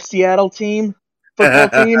another Seattle football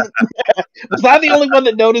team? Was I the only one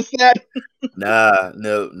that noticed that? nah,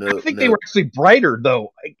 I think they no. were actually brighter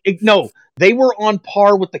though. No, they were on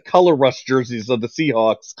par with the color rush jerseys of the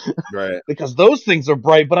Seahawks Right. because those things are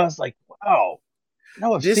bright. But I was like, wow,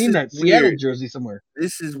 no, I've This seen is that Seattle weird. jersey somewhere.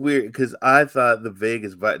 This is weird because I thought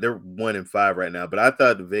the they're 1-5 right now, but I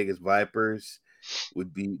thought the Vegas Vipers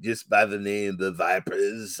would be just by the name the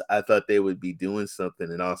Vipers. I thought they would be doing something,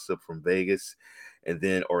 and also from Vegas, and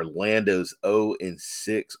then Orlando's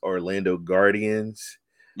 0-6 Orlando Guardians.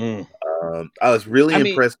 Mm. I was really I mean,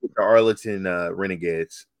 impressed with the Arlington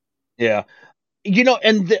Renegades. yeah.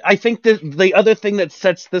 And I think the other thing that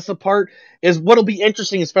sets this apart is what'll be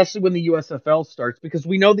interesting, especially when the USFL starts, because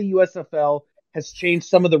we know the USFL has changed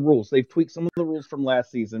some of the rules. They've tweaked some of the rules from last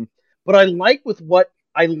season, but I like what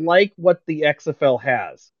the XFL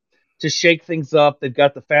has to shake things up. They've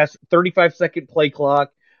got the fast 35-second play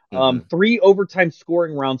clock, Mm-hmm. 3 overtime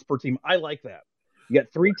scoring rounds per team. I like that. You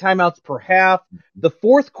got 3 timeouts per half. The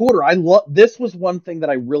fourth quarter, this was one thing that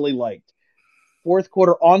I really liked. Fourth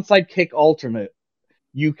quarter onside kick alternate.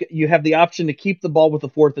 You have the option to keep the ball with the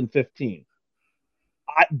 4th and 15.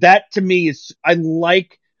 That to me is I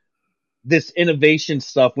like this innovation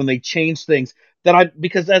stuff when they change things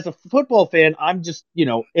because as a football fan, I'm just,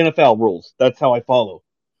 NFL rules. That's how I follow.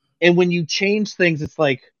 And when you change things, it's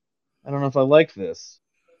like, I don't know if I like this.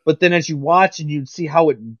 But then as you watch and you see how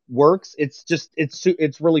it works,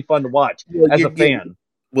 it's really fun to watch Well, as a fan.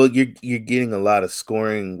 you're getting a lot of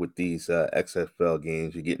scoring with these XFL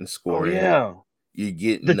games. You're getting Oh scoring. yeah. You're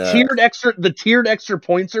The getting tiered extra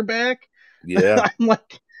points are back. yeah. I'm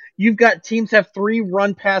like, you've got teams have 3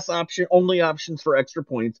 run pass only options for extra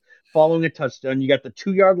points following a touchdown. You got the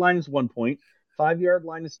 2-yard line is 1 point, 5-yard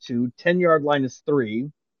line is 2, 10-yard line is 3.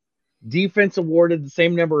 Defense awarded the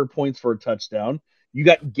same number of points for a touchdown. You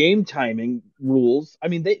got game timing rules. I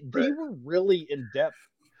mean, they Right. were really in depth.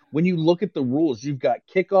 When you look at the rules, you've got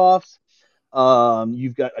kickoffs.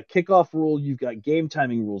 You've got a kickoff rule. You've got game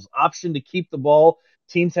timing rules. Option to keep the ball.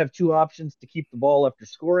 Teams have 2 options to keep the ball after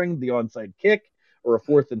scoring: the onside kick or a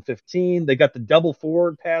 4th and 15. They got the double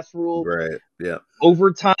forward pass rule. Right. Yeah.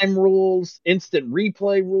 Overtime rules. Instant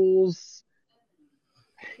replay rules.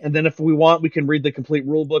 And then if we want, we can read the complete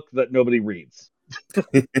rule book that nobody reads.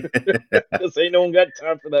 Because ain't no one got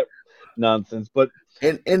time for that nonsense. But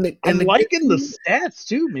I'm liking the stats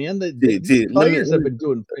too, man. The players have been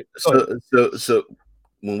doing. So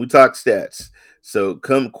when we talk stats, so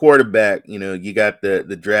come quarterback, you got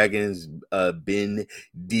the Dragons, Ben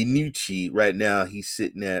DiNucci. Right now, he's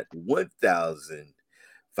sitting at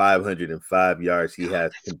 1,505 yards. He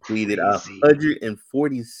has completed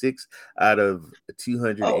 146 out of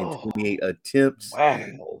 228 attempts.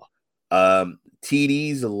 Wow.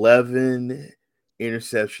 TDs 11,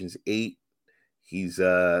 interceptions 8. He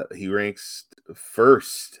ranks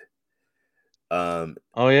first. Oh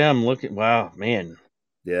yeah, I'm looking. Wow, man.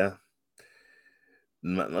 Yeah.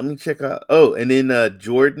 Let me check out. Oh, and then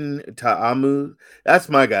Jordan Ta'amu. That's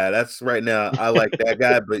my guy. That's right now. I like that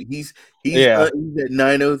guy, but he's at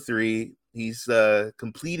 903. He's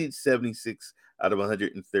completed 76 out of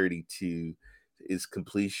 132. His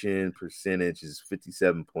completion percentage is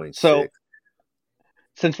 57.6. So,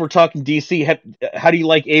 since we're talking DC, how do you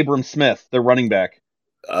like Abram Smith, the running back?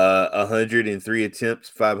 103 attempts,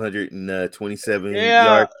 527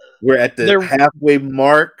 yards. We're at the halfway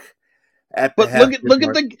mark. Look at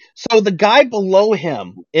the guy below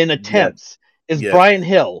him in attempts is Brian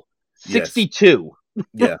Hill, 62.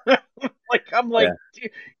 Yeah.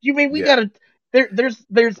 You mean we gotta? There's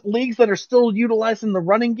leagues that are still utilizing the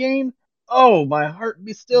running game. Oh, my heart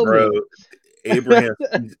be still, bro. Abraham,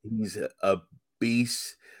 he's a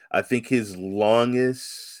beast. I think his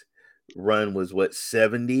longest run was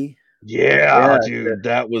 70. Yeah, dude,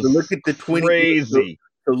 that was look at the 20, crazy.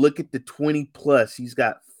 So look at the 20 plus. He's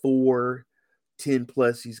got 4, 10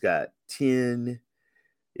 plus. He's got 10.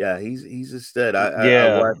 Yeah, he's a stud.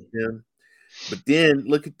 I watched him. But then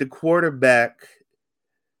look at the quarterback.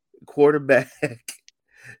 Quarterback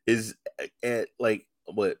is at like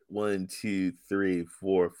what 1, 2, 3,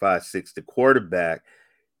 4, 5, 6. The quarterback,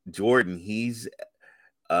 Jordan, he's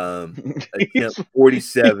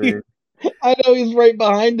 47. I know he's right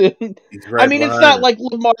behind him. It's not like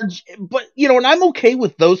Lamar, but and I'm okay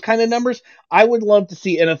with those kind of numbers. I would love to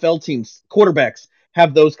see NFL teams, quarterbacks,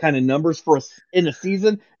 have those kind of numbers for us in a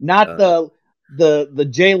season. Not the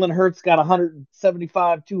Jalen Hurts got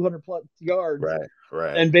 175, 200 plus yards,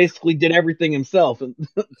 right, and basically did everything himself and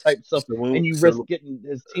type stuff, and you risk getting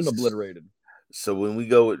his team obliterated. So when we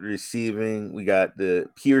go with receiving, we got the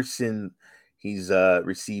Pearson. He's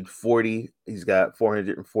received 40. He's got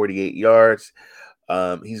 448 yards.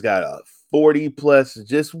 He's got a 40 plus,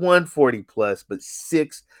 just 140 plus, but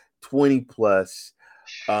 6 20 plus.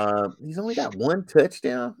 He's only got 1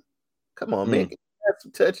 touchdown. Come on, man. He got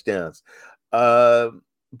some touchdowns.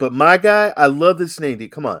 But my guy, I love this name,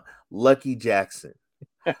 dude. Come on. Lucky Jackson.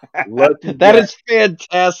 That is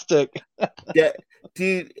fantastic. Yeah,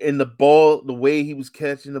 dude, and the way he was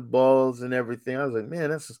catching the balls and everything, I was like,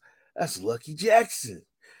 man, that's Lucky Jackson.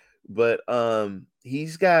 But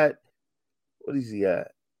he's got, what does he got?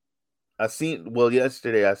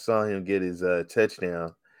 Yesterday I saw him get his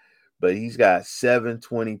touchdown, but he's got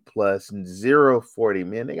 720 plus and 040.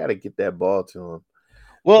 Man, they got to get that ball to him.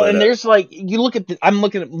 Well, and there's you look at I'm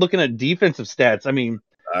looking at defensive stats. I mean,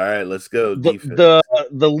 all right, let's go. The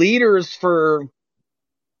leaders for,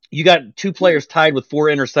 you got 2 players tied with 4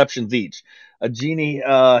 interceptions each. Jeannie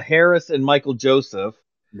Harris and Michael Joseph.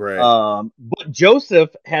 Right. But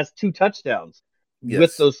Joseph has 2 touchdowns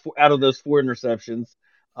with those out of those 4 interceptions.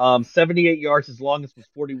 78 yards. His longest was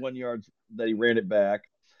 41 yards that he ran it back.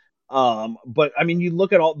 But I mean, you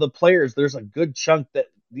look at all the players. There's a good chunk that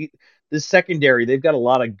this secondary. They've got a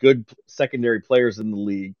lot of good secondary players in the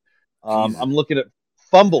league. I'm looking at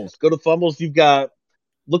fumbles. Go to fumbles.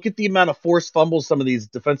 Look at the amount of forced fumbles some of these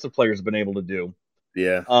defensive players have been able to do.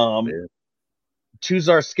 Yeah.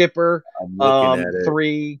 Tuzar Skipper, I'm looking at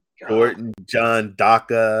 3. Thornton, John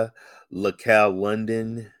Daka, LaCal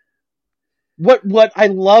London. What I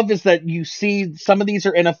love is that you see some of these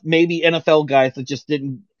are maybe NFL guys that just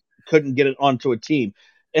couldn't get it onto a team,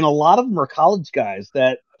 and a lot of them are college guys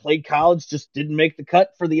that played college, just didn't make the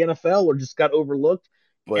cut for the NFL or just got overlooked.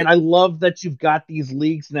 And I love that you've got these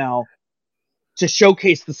leagues now to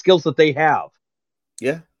showcase the skills that they have.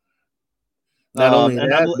 Yeah. Not only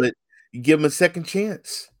that, but you give them a second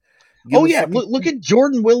chance. Look at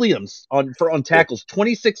Jordan Williams on tackles.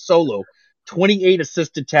 26 solo, 28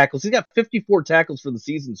 assisted tackles. He's got 54 tackles for the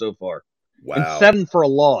season so far. and Wow. 7 for a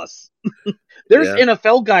loss. There's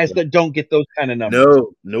NFL guys that don't get those kind of numbers.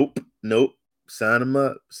 Nope. Sign them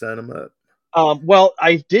up. Well,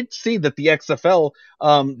 I did see that the XFL,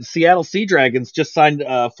 Seattle Sea Dragons just signed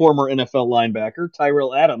former NFL linebacker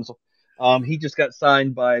Tyrell Adams. He just got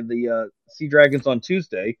signed by the Sea Dragons on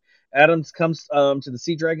Tuesday. Adams comes to the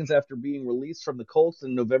Sea Dragons after being released from the Colts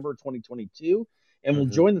in November 2022 and will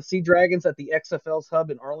join the Sea Dragons at the XFL's hub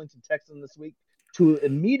in Arlington, Texas this week to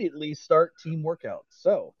immediately start team workouts.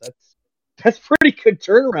 So that's pretty good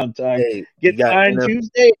turnaround time. Hey, Get signed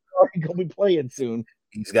Tuesday, or going to be playing soon.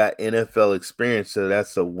 He's got NFL experience, so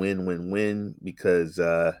that's a win-win-win because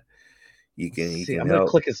he can I'm help. going to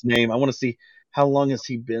click his name. I want to see how long has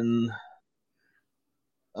he been.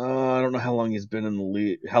 I don't know how long he's been in the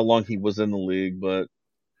league, how long he was in the league, but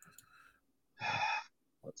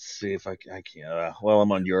let's see if I can. Well,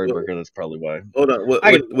 I'm on Yardbirger. That's probably why. Hold on.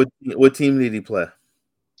 What team did he play?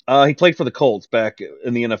 He played for the Colts back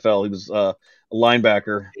in the NFL. He was a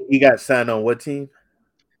linebacker. He got signed on what team?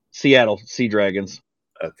 Seattle Sea Dragons.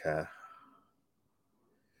 Okay.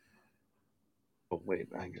 Oh wait,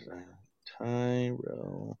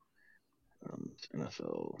 Tyrell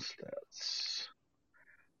NFL stats.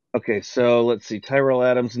 Okay, so let's see. Tyrell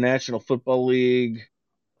Adams, National Football League.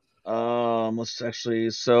 Let's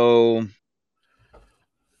actually. So,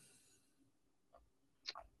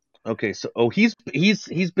 okay, so he's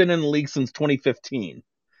been in the league since 2015.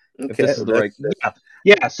 Okay, if this is the right.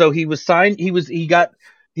 Yeah. So he was signed. He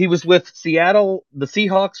was with Seattle, the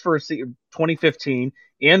Seahawks for 2015,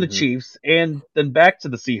 and the Chiefs, and then back to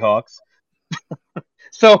the Seahawks.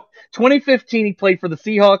 So 2015, he played for the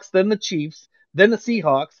Seahawks, then the Chiefs, then the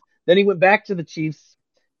Seahawks, then he went back to the Chiefs.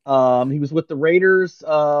 He was with the Raiders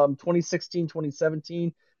 2016,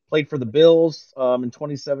 2017, played for the Bills in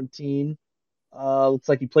 2017. Looks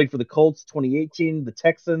like he played for the Colts 2018, the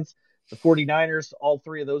Texans, the 49ers, all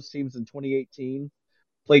three of those teams in 2018.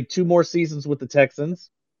 Played 2 more seasons with the Texans,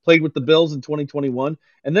 played with the Bills in 2021,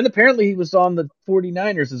 and then apparently he was on the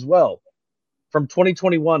 49ers as well from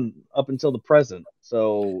 2021 up until the present.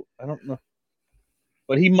 So I don't know.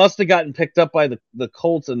 But he must have gotten picked up by the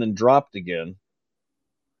Colts and then dropped again.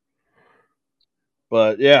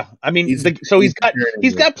 But yeah, I mean, he's got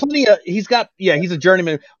plenty of he's a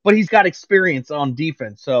journeyman, but he's got experience on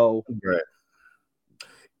defense. So right.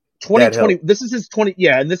 2020, this is his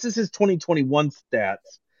 2021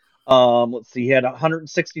 stats. Let's see, he had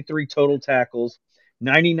 163 total tackles,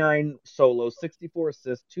 99 solos, 64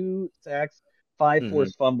 assists, 2 sacks, 5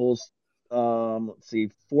 forced fumbles. Let's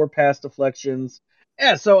see, 4 pass deflections.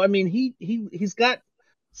 Yeah, so I mean, he's got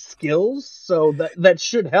skills, so that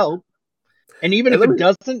should help. And even if it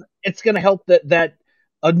doesn't, it's going to help that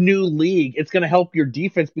a new league. It's going to help your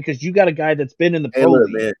defense because you got a guy that's been in the pro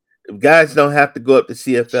league. Man, guys don't have to go up to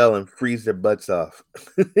CFL and freeze their butts off.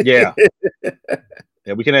 Yeah.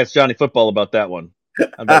 Yeah, we can ask Johnny Football about that one.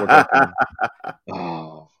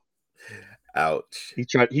 Oh, ouch! He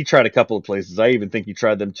tried a couple of places. I even think he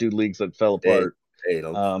tried them 2 leagues that fell apart. Put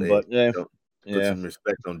some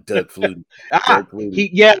respect on Doug Flutie. Doug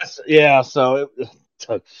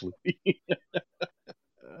Flutie.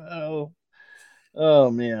 Oh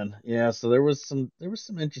man, yeah. So there was some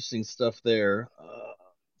interesting stuff there.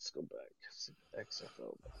 Let's go back.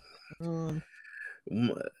 XFL.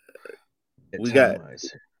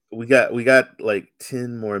 We got like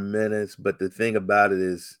 10 more minutes, but the thing about it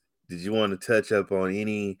is, did you want to touch up on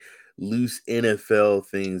any loose NFL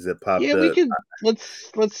things that popped up? Yeah, we could.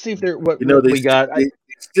 Let's see if what we got. They're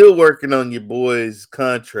still working on your boy's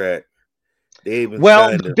contract. The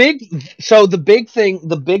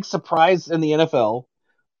big surprise in the NFL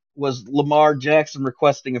was Lamar Jackson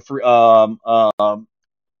requesting a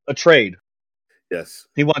trade. Yes,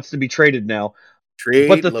 he wants to be traded now.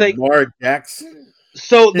 But Lamar Jackson.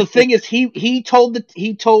 So the thing is, he told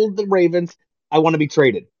the Ravens, I want to be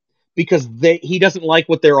traded because he doesn't like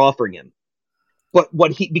what they're offering him. But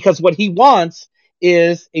what he wants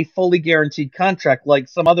is a fully guaranteed contract, like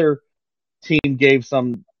some other team gave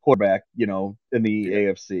some quarterback, in the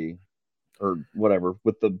AFC or whatever.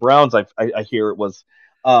 With the Browns, I hear it was.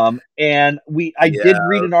 And I did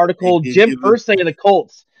read an article. Jim Irsay of the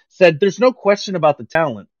Colts said there's no question about the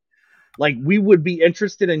talent. Like, we would be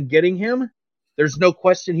interested in getting him. There's no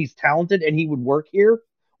question he's talented and he would work here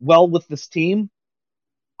well with this team.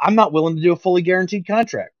 I'm not willing to do a fully guaranteed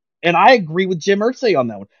contract. And I agree with Jim Irsay on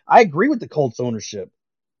that one. I agree with the Colts ownership.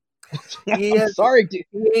 I'm sorry, dude.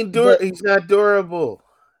 He's not durable.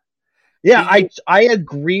 Yeah, I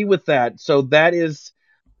agree with that. So that is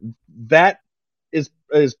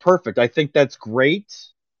perfect. I think that's great.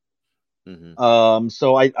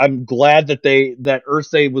 So I'm glad that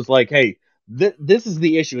Irsay was like, hey, This is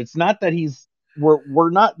the issue. It's not that we're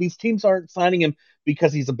not, these teams aren't signing him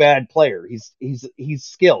because he's a bad player. He's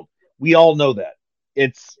skilled. We all know that.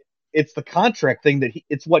 It's the contract thing that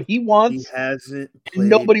it's what he He wants, hasn't and played.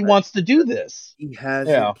 nobody wants to do this. He hasn't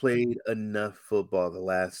Yeah. played enough football the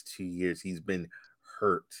last 2 years. He's been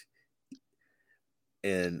hurt,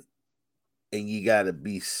 and you got to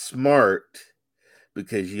be smart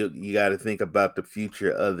because you got to think about the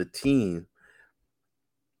future of the team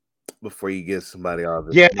before you get somebody all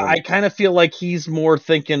this Yeah, money. I kind of feel like he's more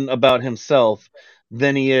thinking about himself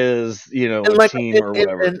than he is, And a team or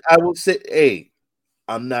whatever. And I will say, hey,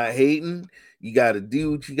 I'm not hating. You got to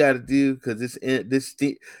do what you got to do because this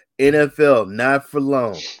NFL not for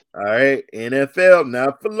long. All right, NFL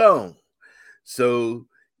not for long. So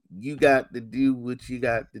you got to do what you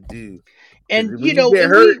got to do. And When you get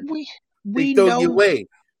and hurt, they we throw you know. away.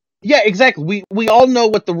 Yeah, exactly. We all know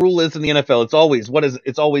what the rule is in the NFL. It's always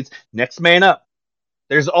it's always next man up.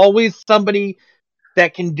 There's always somebody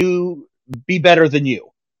that can be better than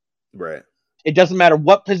you. Right. It doesn't matter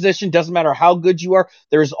what position, doesn't matter how good you are.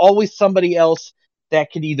 There's always somebody else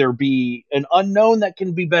that can either be an unknown that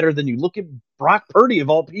can be better than you. Look at Brock Purdy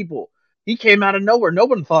of all people. He came out of nowhere. No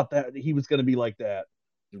one thought that he was going to be like that.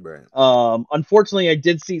 Right. Unfortunately, I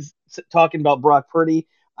did see, talking about Brock Purdy,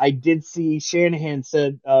 I did see Shanahan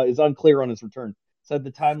said is unclear on his return. Said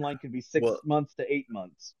the timeline could be 6 months to 8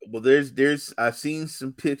 months. Well, there's I've seen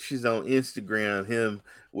some pictures on Instagram of him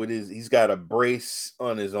with he's got a brace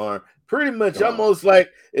on his arm, pretty much almost like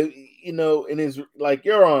in his like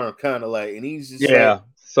your arm, kind of like, and he's just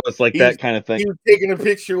so it's like that kind of thing. He was taking a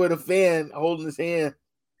picture with a fan holding his hand.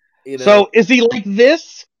 So is he like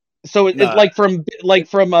this? So it's like from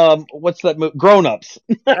what's that movie? Grown Ups,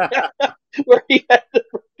 where he had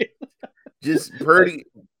just Purdy.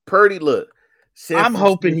 Look, I'm so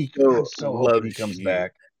hoping he comes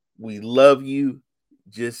back. We love you.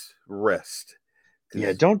 Just rest.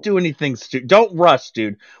 Yeah, don't do anything stupid. Don't rush,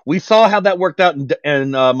 dude. We saw how that worked out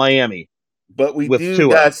in Miami. But we do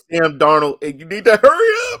got Sam Darnold, and you need to hurry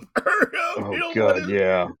up. Oh God,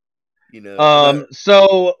 yeah.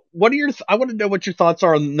 So what are I want to know what your thoughts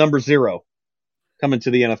are on number 0 coming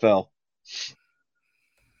to the NFL.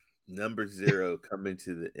 Number 0 coming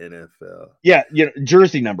to the NFL. Yeah,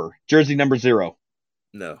 jersey number 0.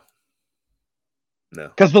 No.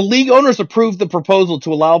 Because the league owners approved the proposal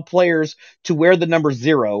to allow players to wear the number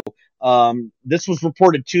 0. This was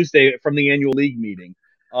reported Tuesday from the annual league meeting.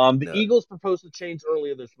 Eagles proposed to change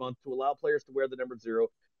earlier this month to allow players to wear the number 0.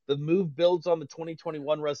 The move builds on the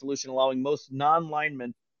 2021 resolution allowing most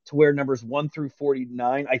non-linemen to wear numbers 1 through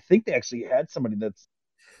 49. I think they actually had somebody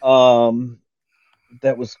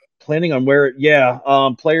that was planning on wearing it. Yeah,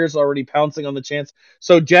 players already pouncing on the chance.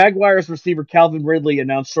 So Jaguars receiver Calvin Ridley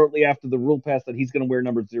announced shortly after the rule passed that he's going to wear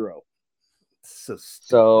number 0.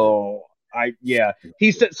 So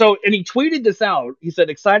he said so, and he tweeted this out. He said,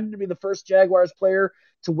 "Excited to be the first Jaguars player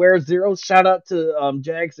to wear 0. Shout out to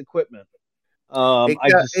Jags equipment."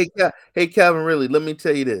 Hey, Calvin, really, let me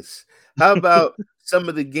tell you this. How about some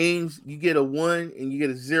of the games you get a 1 and you get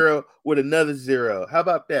a 0 with another 0? How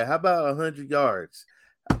about that? How about 100 yards?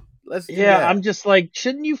 Let's do that. I'm just like,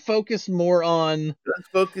 shouldn't you focus more on? Let's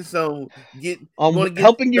focus on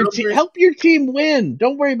helping your team. Help your team win.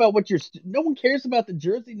 Don't worry about what no one cares about the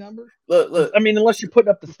jersey number. Look. I mean, unless you're putting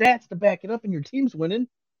up the stats to back it up, and your team's winning.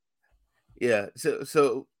 Yeah.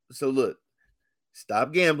 So look.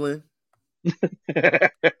 Stop gambling.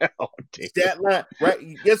 Stat line, right?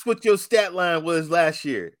 Guess what your stat line was last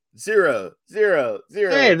year? 0, 0,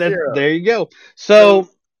 0. Hey, 0. There you go. So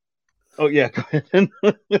oh yeah, go ahead.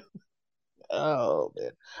 Oh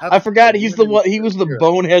man, I forgot he was the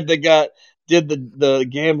bonehead that did the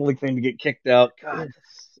gambling thing to get kicked out. God,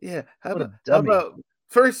 yeah. How about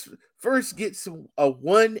first get a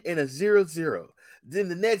 1 and a 0, 0. Then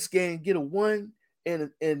the next game get a 1 and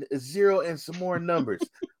a 0 and some more numbers.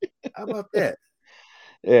 How about that?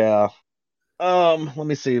 Yeah. Let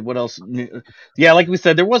me see what else. Yeah, like we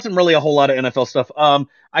said, there wasn't really a whole lot of NFL stuff.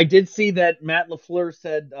 I did see that Matt LaFleur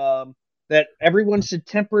said that everyone should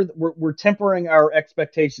we're tempering our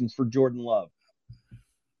expectations for Jordan Love.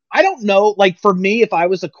 I don't know. Like for me, if I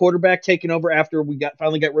was a quarterback taking over after we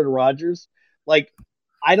finally got rid of Rodgers, like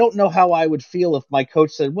I don't know how I would feel if my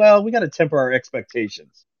coach said, "Well, we got to temper our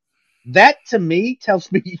expectations." That to me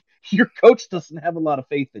tells me your coach doesn't have a lot of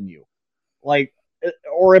faith in you. Like,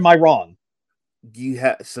 or am I wrong?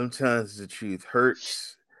 Sometimes the truth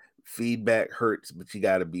hurts, feedback hurts, but you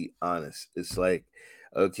got to be honest. It's like,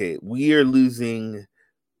 okay, we are losing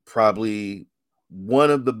probably one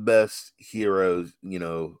of the best heroes,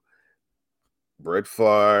 Brett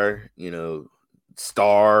Favre,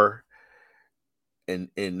 star,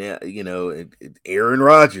 and now and Aaron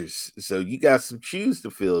Rodgers. So you got some shoes to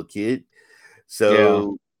fill, kid.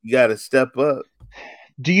 So you got to step up.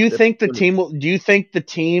 Do you think the team will? Do you think the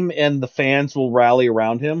team and the fans will rally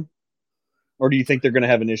around him, or do you think they're going to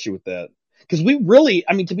have an issue with that? Because we really,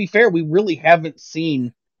 I mean, to be fair, we really haven't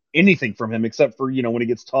seen anything from him except for when he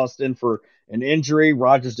gets tossed in for an injury.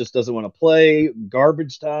 Rodgers just doesn't want to play.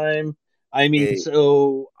 Garbage time. I mean,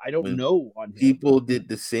 so I don't know on him. People did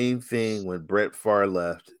the same thing when Brett Favre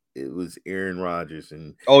left. It was Aaron Rodgers,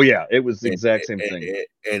 and it was the exact same thing.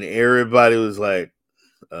 And everybody was like,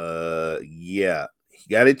 yeah, he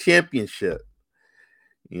got a championship.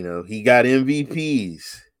 He got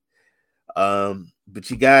MVPs. But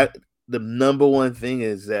you got the number one thing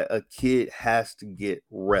is that a kid has to get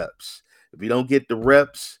reps. If he don't get the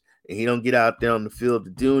reps and he don't get out there on the field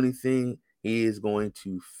to do anything, he is going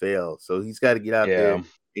to fail. So he's got to get out there and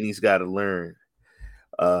he's got to learn.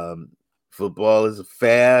 Football is a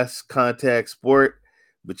fast contact sport,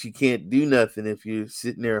 but you can't do nothing if you're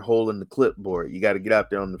sitting there holding the clipboard. You got to get out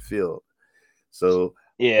there on the field. So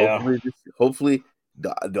hopefully,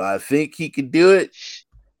 do I think he can do it?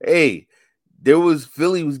 Hey,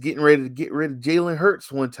 Philly was getting ready to get rid of Jalen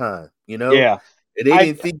Hurts one time, and they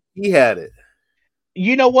didn't think he had it.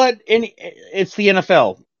 You know what? It's the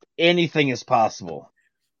NFL. Anything is possible.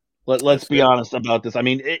 Let's be honest about this. I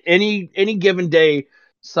mean, any given day,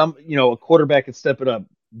 a quarterback could step it up.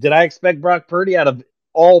 Did I expect Brock Purdy out of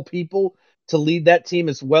all people to lead that team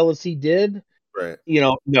as well as he did? Right.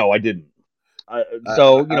 No, I didn't.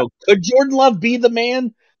 Could Jordan Love be the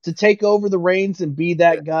man to take over the reins and be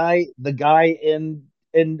that guy, the guy in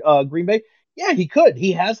Green Bay? Yeah, he could.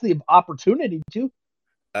 He has the opportunity to.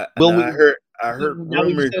 I heard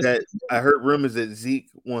rumors that Zeke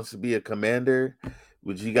wants to be a commander.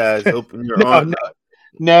 Would you guys open your arms?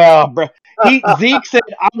 No, bro. Zeke said,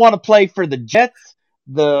 "I want to play for the Jets."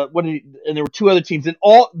 And there were two other teams, and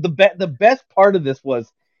the best part of this was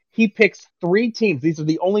he picks 3 teams. These are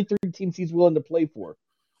the only 3 teams he's willing to play for.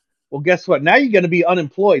 Well, guess what? Now you're going to be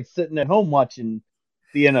unemployed, sitting at home watching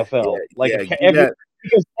the NFL.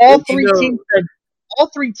 Because all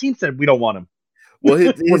 3 teams said we don't want him. Well,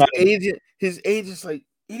 his agent's like,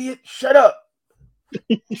 idiot, shut up.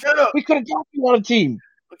 Shut up. We could have got you on a team.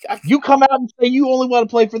 You come out and say you only want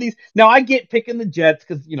to play for these. Now, I get picking the Jets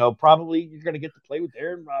because, probably you're going to get to play with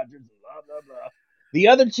Aaron Rodgers and blah, blah, blah. The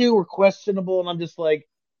other 2 were questionable, and I'm just like,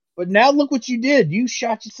 but now look what you did. You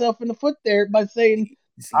shot yourself in the foot there by saying,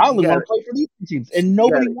 I only want to play for these teams, and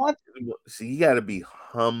nobody wants it. So you got to be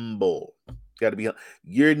humble.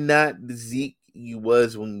 You're not the Zeke you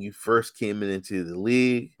was when you first came into the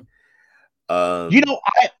league. And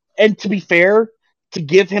to be fair, to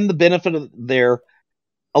give him the benefit of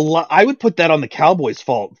I would put that on the Cowboys'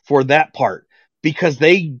 fault for that part because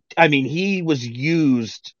he was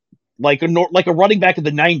used like a running back of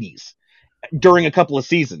the 90s during a couple of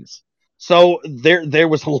seasons. So there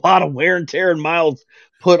was a lot of wear and tear and miles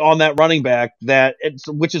put on that running back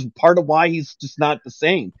which is part of why he's just not the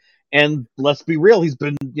same. And let's be real, he's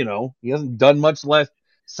been, he hasn't done much the last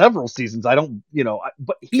several seasons. I don't,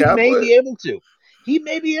 but he may be able to. He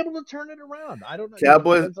may be able to turn it around. I don't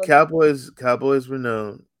know. Cowboys were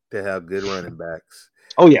known to have good running backs.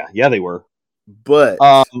 Oh yeah, they were. But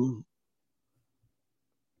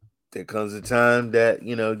there comes a time that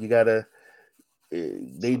you gotta.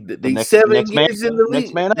 They 7 years in the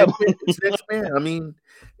league. Next man. I mean,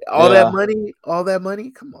 all that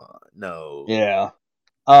money. Come on, no. Yeah.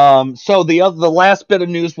 So the last bit of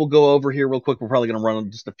news we'll go over here real quick. We're probably going to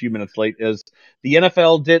run just a few minutes late. Is the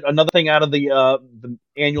NFL did another thing out of the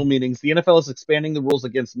annual meetings. The NFL is expanding the rules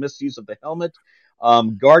against misuse of the helmet.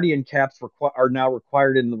 Guardian caps are now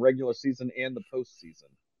required in the regular season and the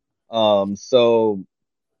postseason. So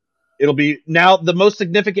it'll be now the most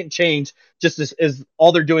significant change. Just is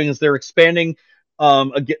all they're doing is they're expanding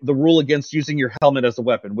the rule against using your helmet as a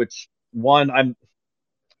weapon. Which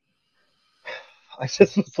I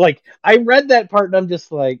just was like, I read that part and I'm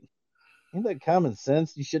just like, isn't that common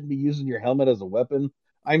sense? You shouldn't be using your helmet as a weapon.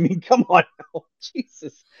 I mean, come on,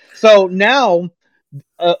 Jesus. So now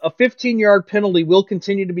a 15-yard penalty will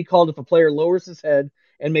continue to be called if a player lowers his head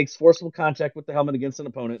and makes forcible contact with the helmet against an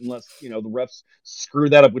opponent, unless the refs screw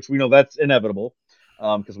that up, which we know that's inevitable,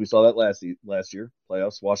 because we saw that last year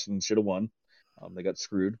playoffs. Washington should have won. They got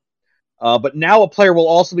screwed. But now a player will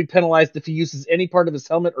also be penalized if he uses any part of his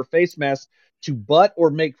helmet or face mask to butt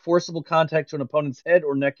or make forcible contact to an opponent's head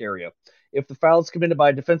or neck area. If the foul is committed by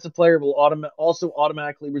a defensive player, it will also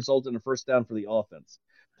automatically result in a first down for the offense.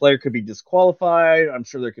 Player could be disqualified. I'm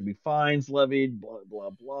sure there could be fines levied, blah,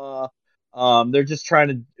 blah, blah. They're just trying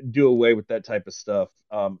to do away with that type of stuff.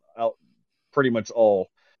 pretty much all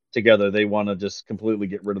together. They want to just completely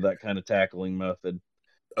get rid of that kind of tackling method.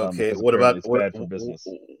 Okay, Because what apparently about it's bad for business.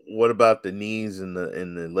 what about the knees and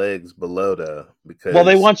the legs below the? Because Well,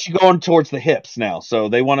 they want you going towards the hips now, so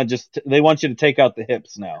they want you to take out the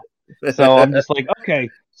hips now. So I'm just like, okay,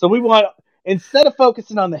 so we want, instead of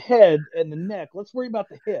focusing on the head and the neck, let's worry about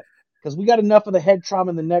the hip, because we got enough of the head trauma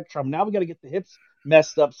and the neck trauma. Now we got to get the hips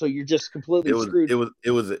messed up, so you're just completely screwed.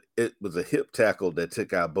 it was a hip tackle that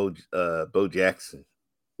took out Bo Jackson.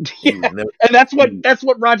 Yeah, and that's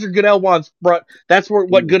what Roger Goodell wants. That's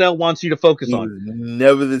what Goodell wants you to focus on. Was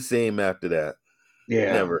never the same after that.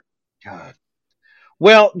 Yeah, never. God.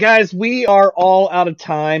 Well, guys, we are all out of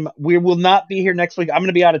time. We will not be here next week. I'm going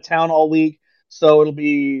to be out of town all week, so it'll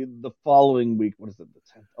be the following week. What is it? The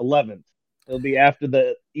 10th, 11th. It'll be after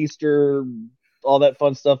the Easter, all that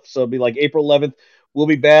fun stuff. So it'll be like April 11th. We'll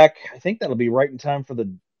be back. I think that'll be right in time for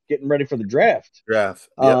the getting ready for the draft. Yep.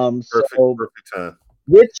 Perfect time.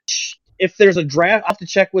 Which, if there's a draft, I'll have to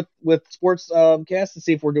check with Sports Cast to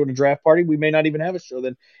see if we're doing a draft party. We may not even have a show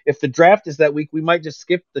then. If the draft is that week, we might just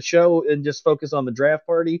skip the show and just focus on the draft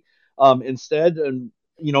party instead. And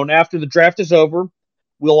and after the draft is over,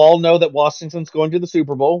 we'll all know that Washington's going to the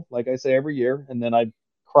Super Bowl, like I say every year, and then I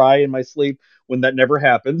cry in my sleep when that never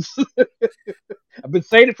happens. I've been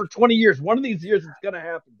saying it for 20 years. One of these years, it's going to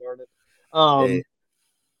happen, darn it.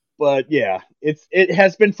 But yeah, it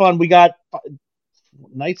has been fun. We got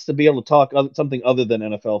nice to be able to talk something other than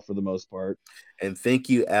NFL for the most part. And thank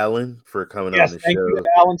you, Alan, for coming on the thank show. You,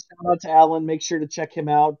 Alan. Shout out to Alan. Make sure to check him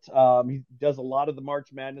out. He does a lot of the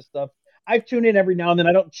March Madness stuff. I tune in every now and then.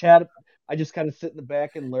 I don't chat. I just kind of sit in the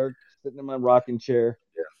back and lurk, sitting in my rocking chair,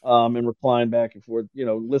 and recline back and forth,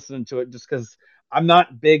 listening to it, just because I'm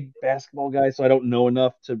not a big basketball guy, so I don't know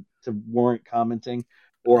enough to warrant commenting,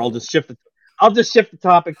 or I'll just shift the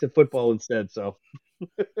topic to football instead. So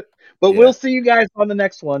but we'll see you guys on the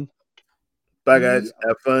next one. Bye, guys.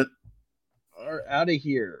 Have fun. Are out of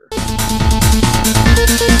here.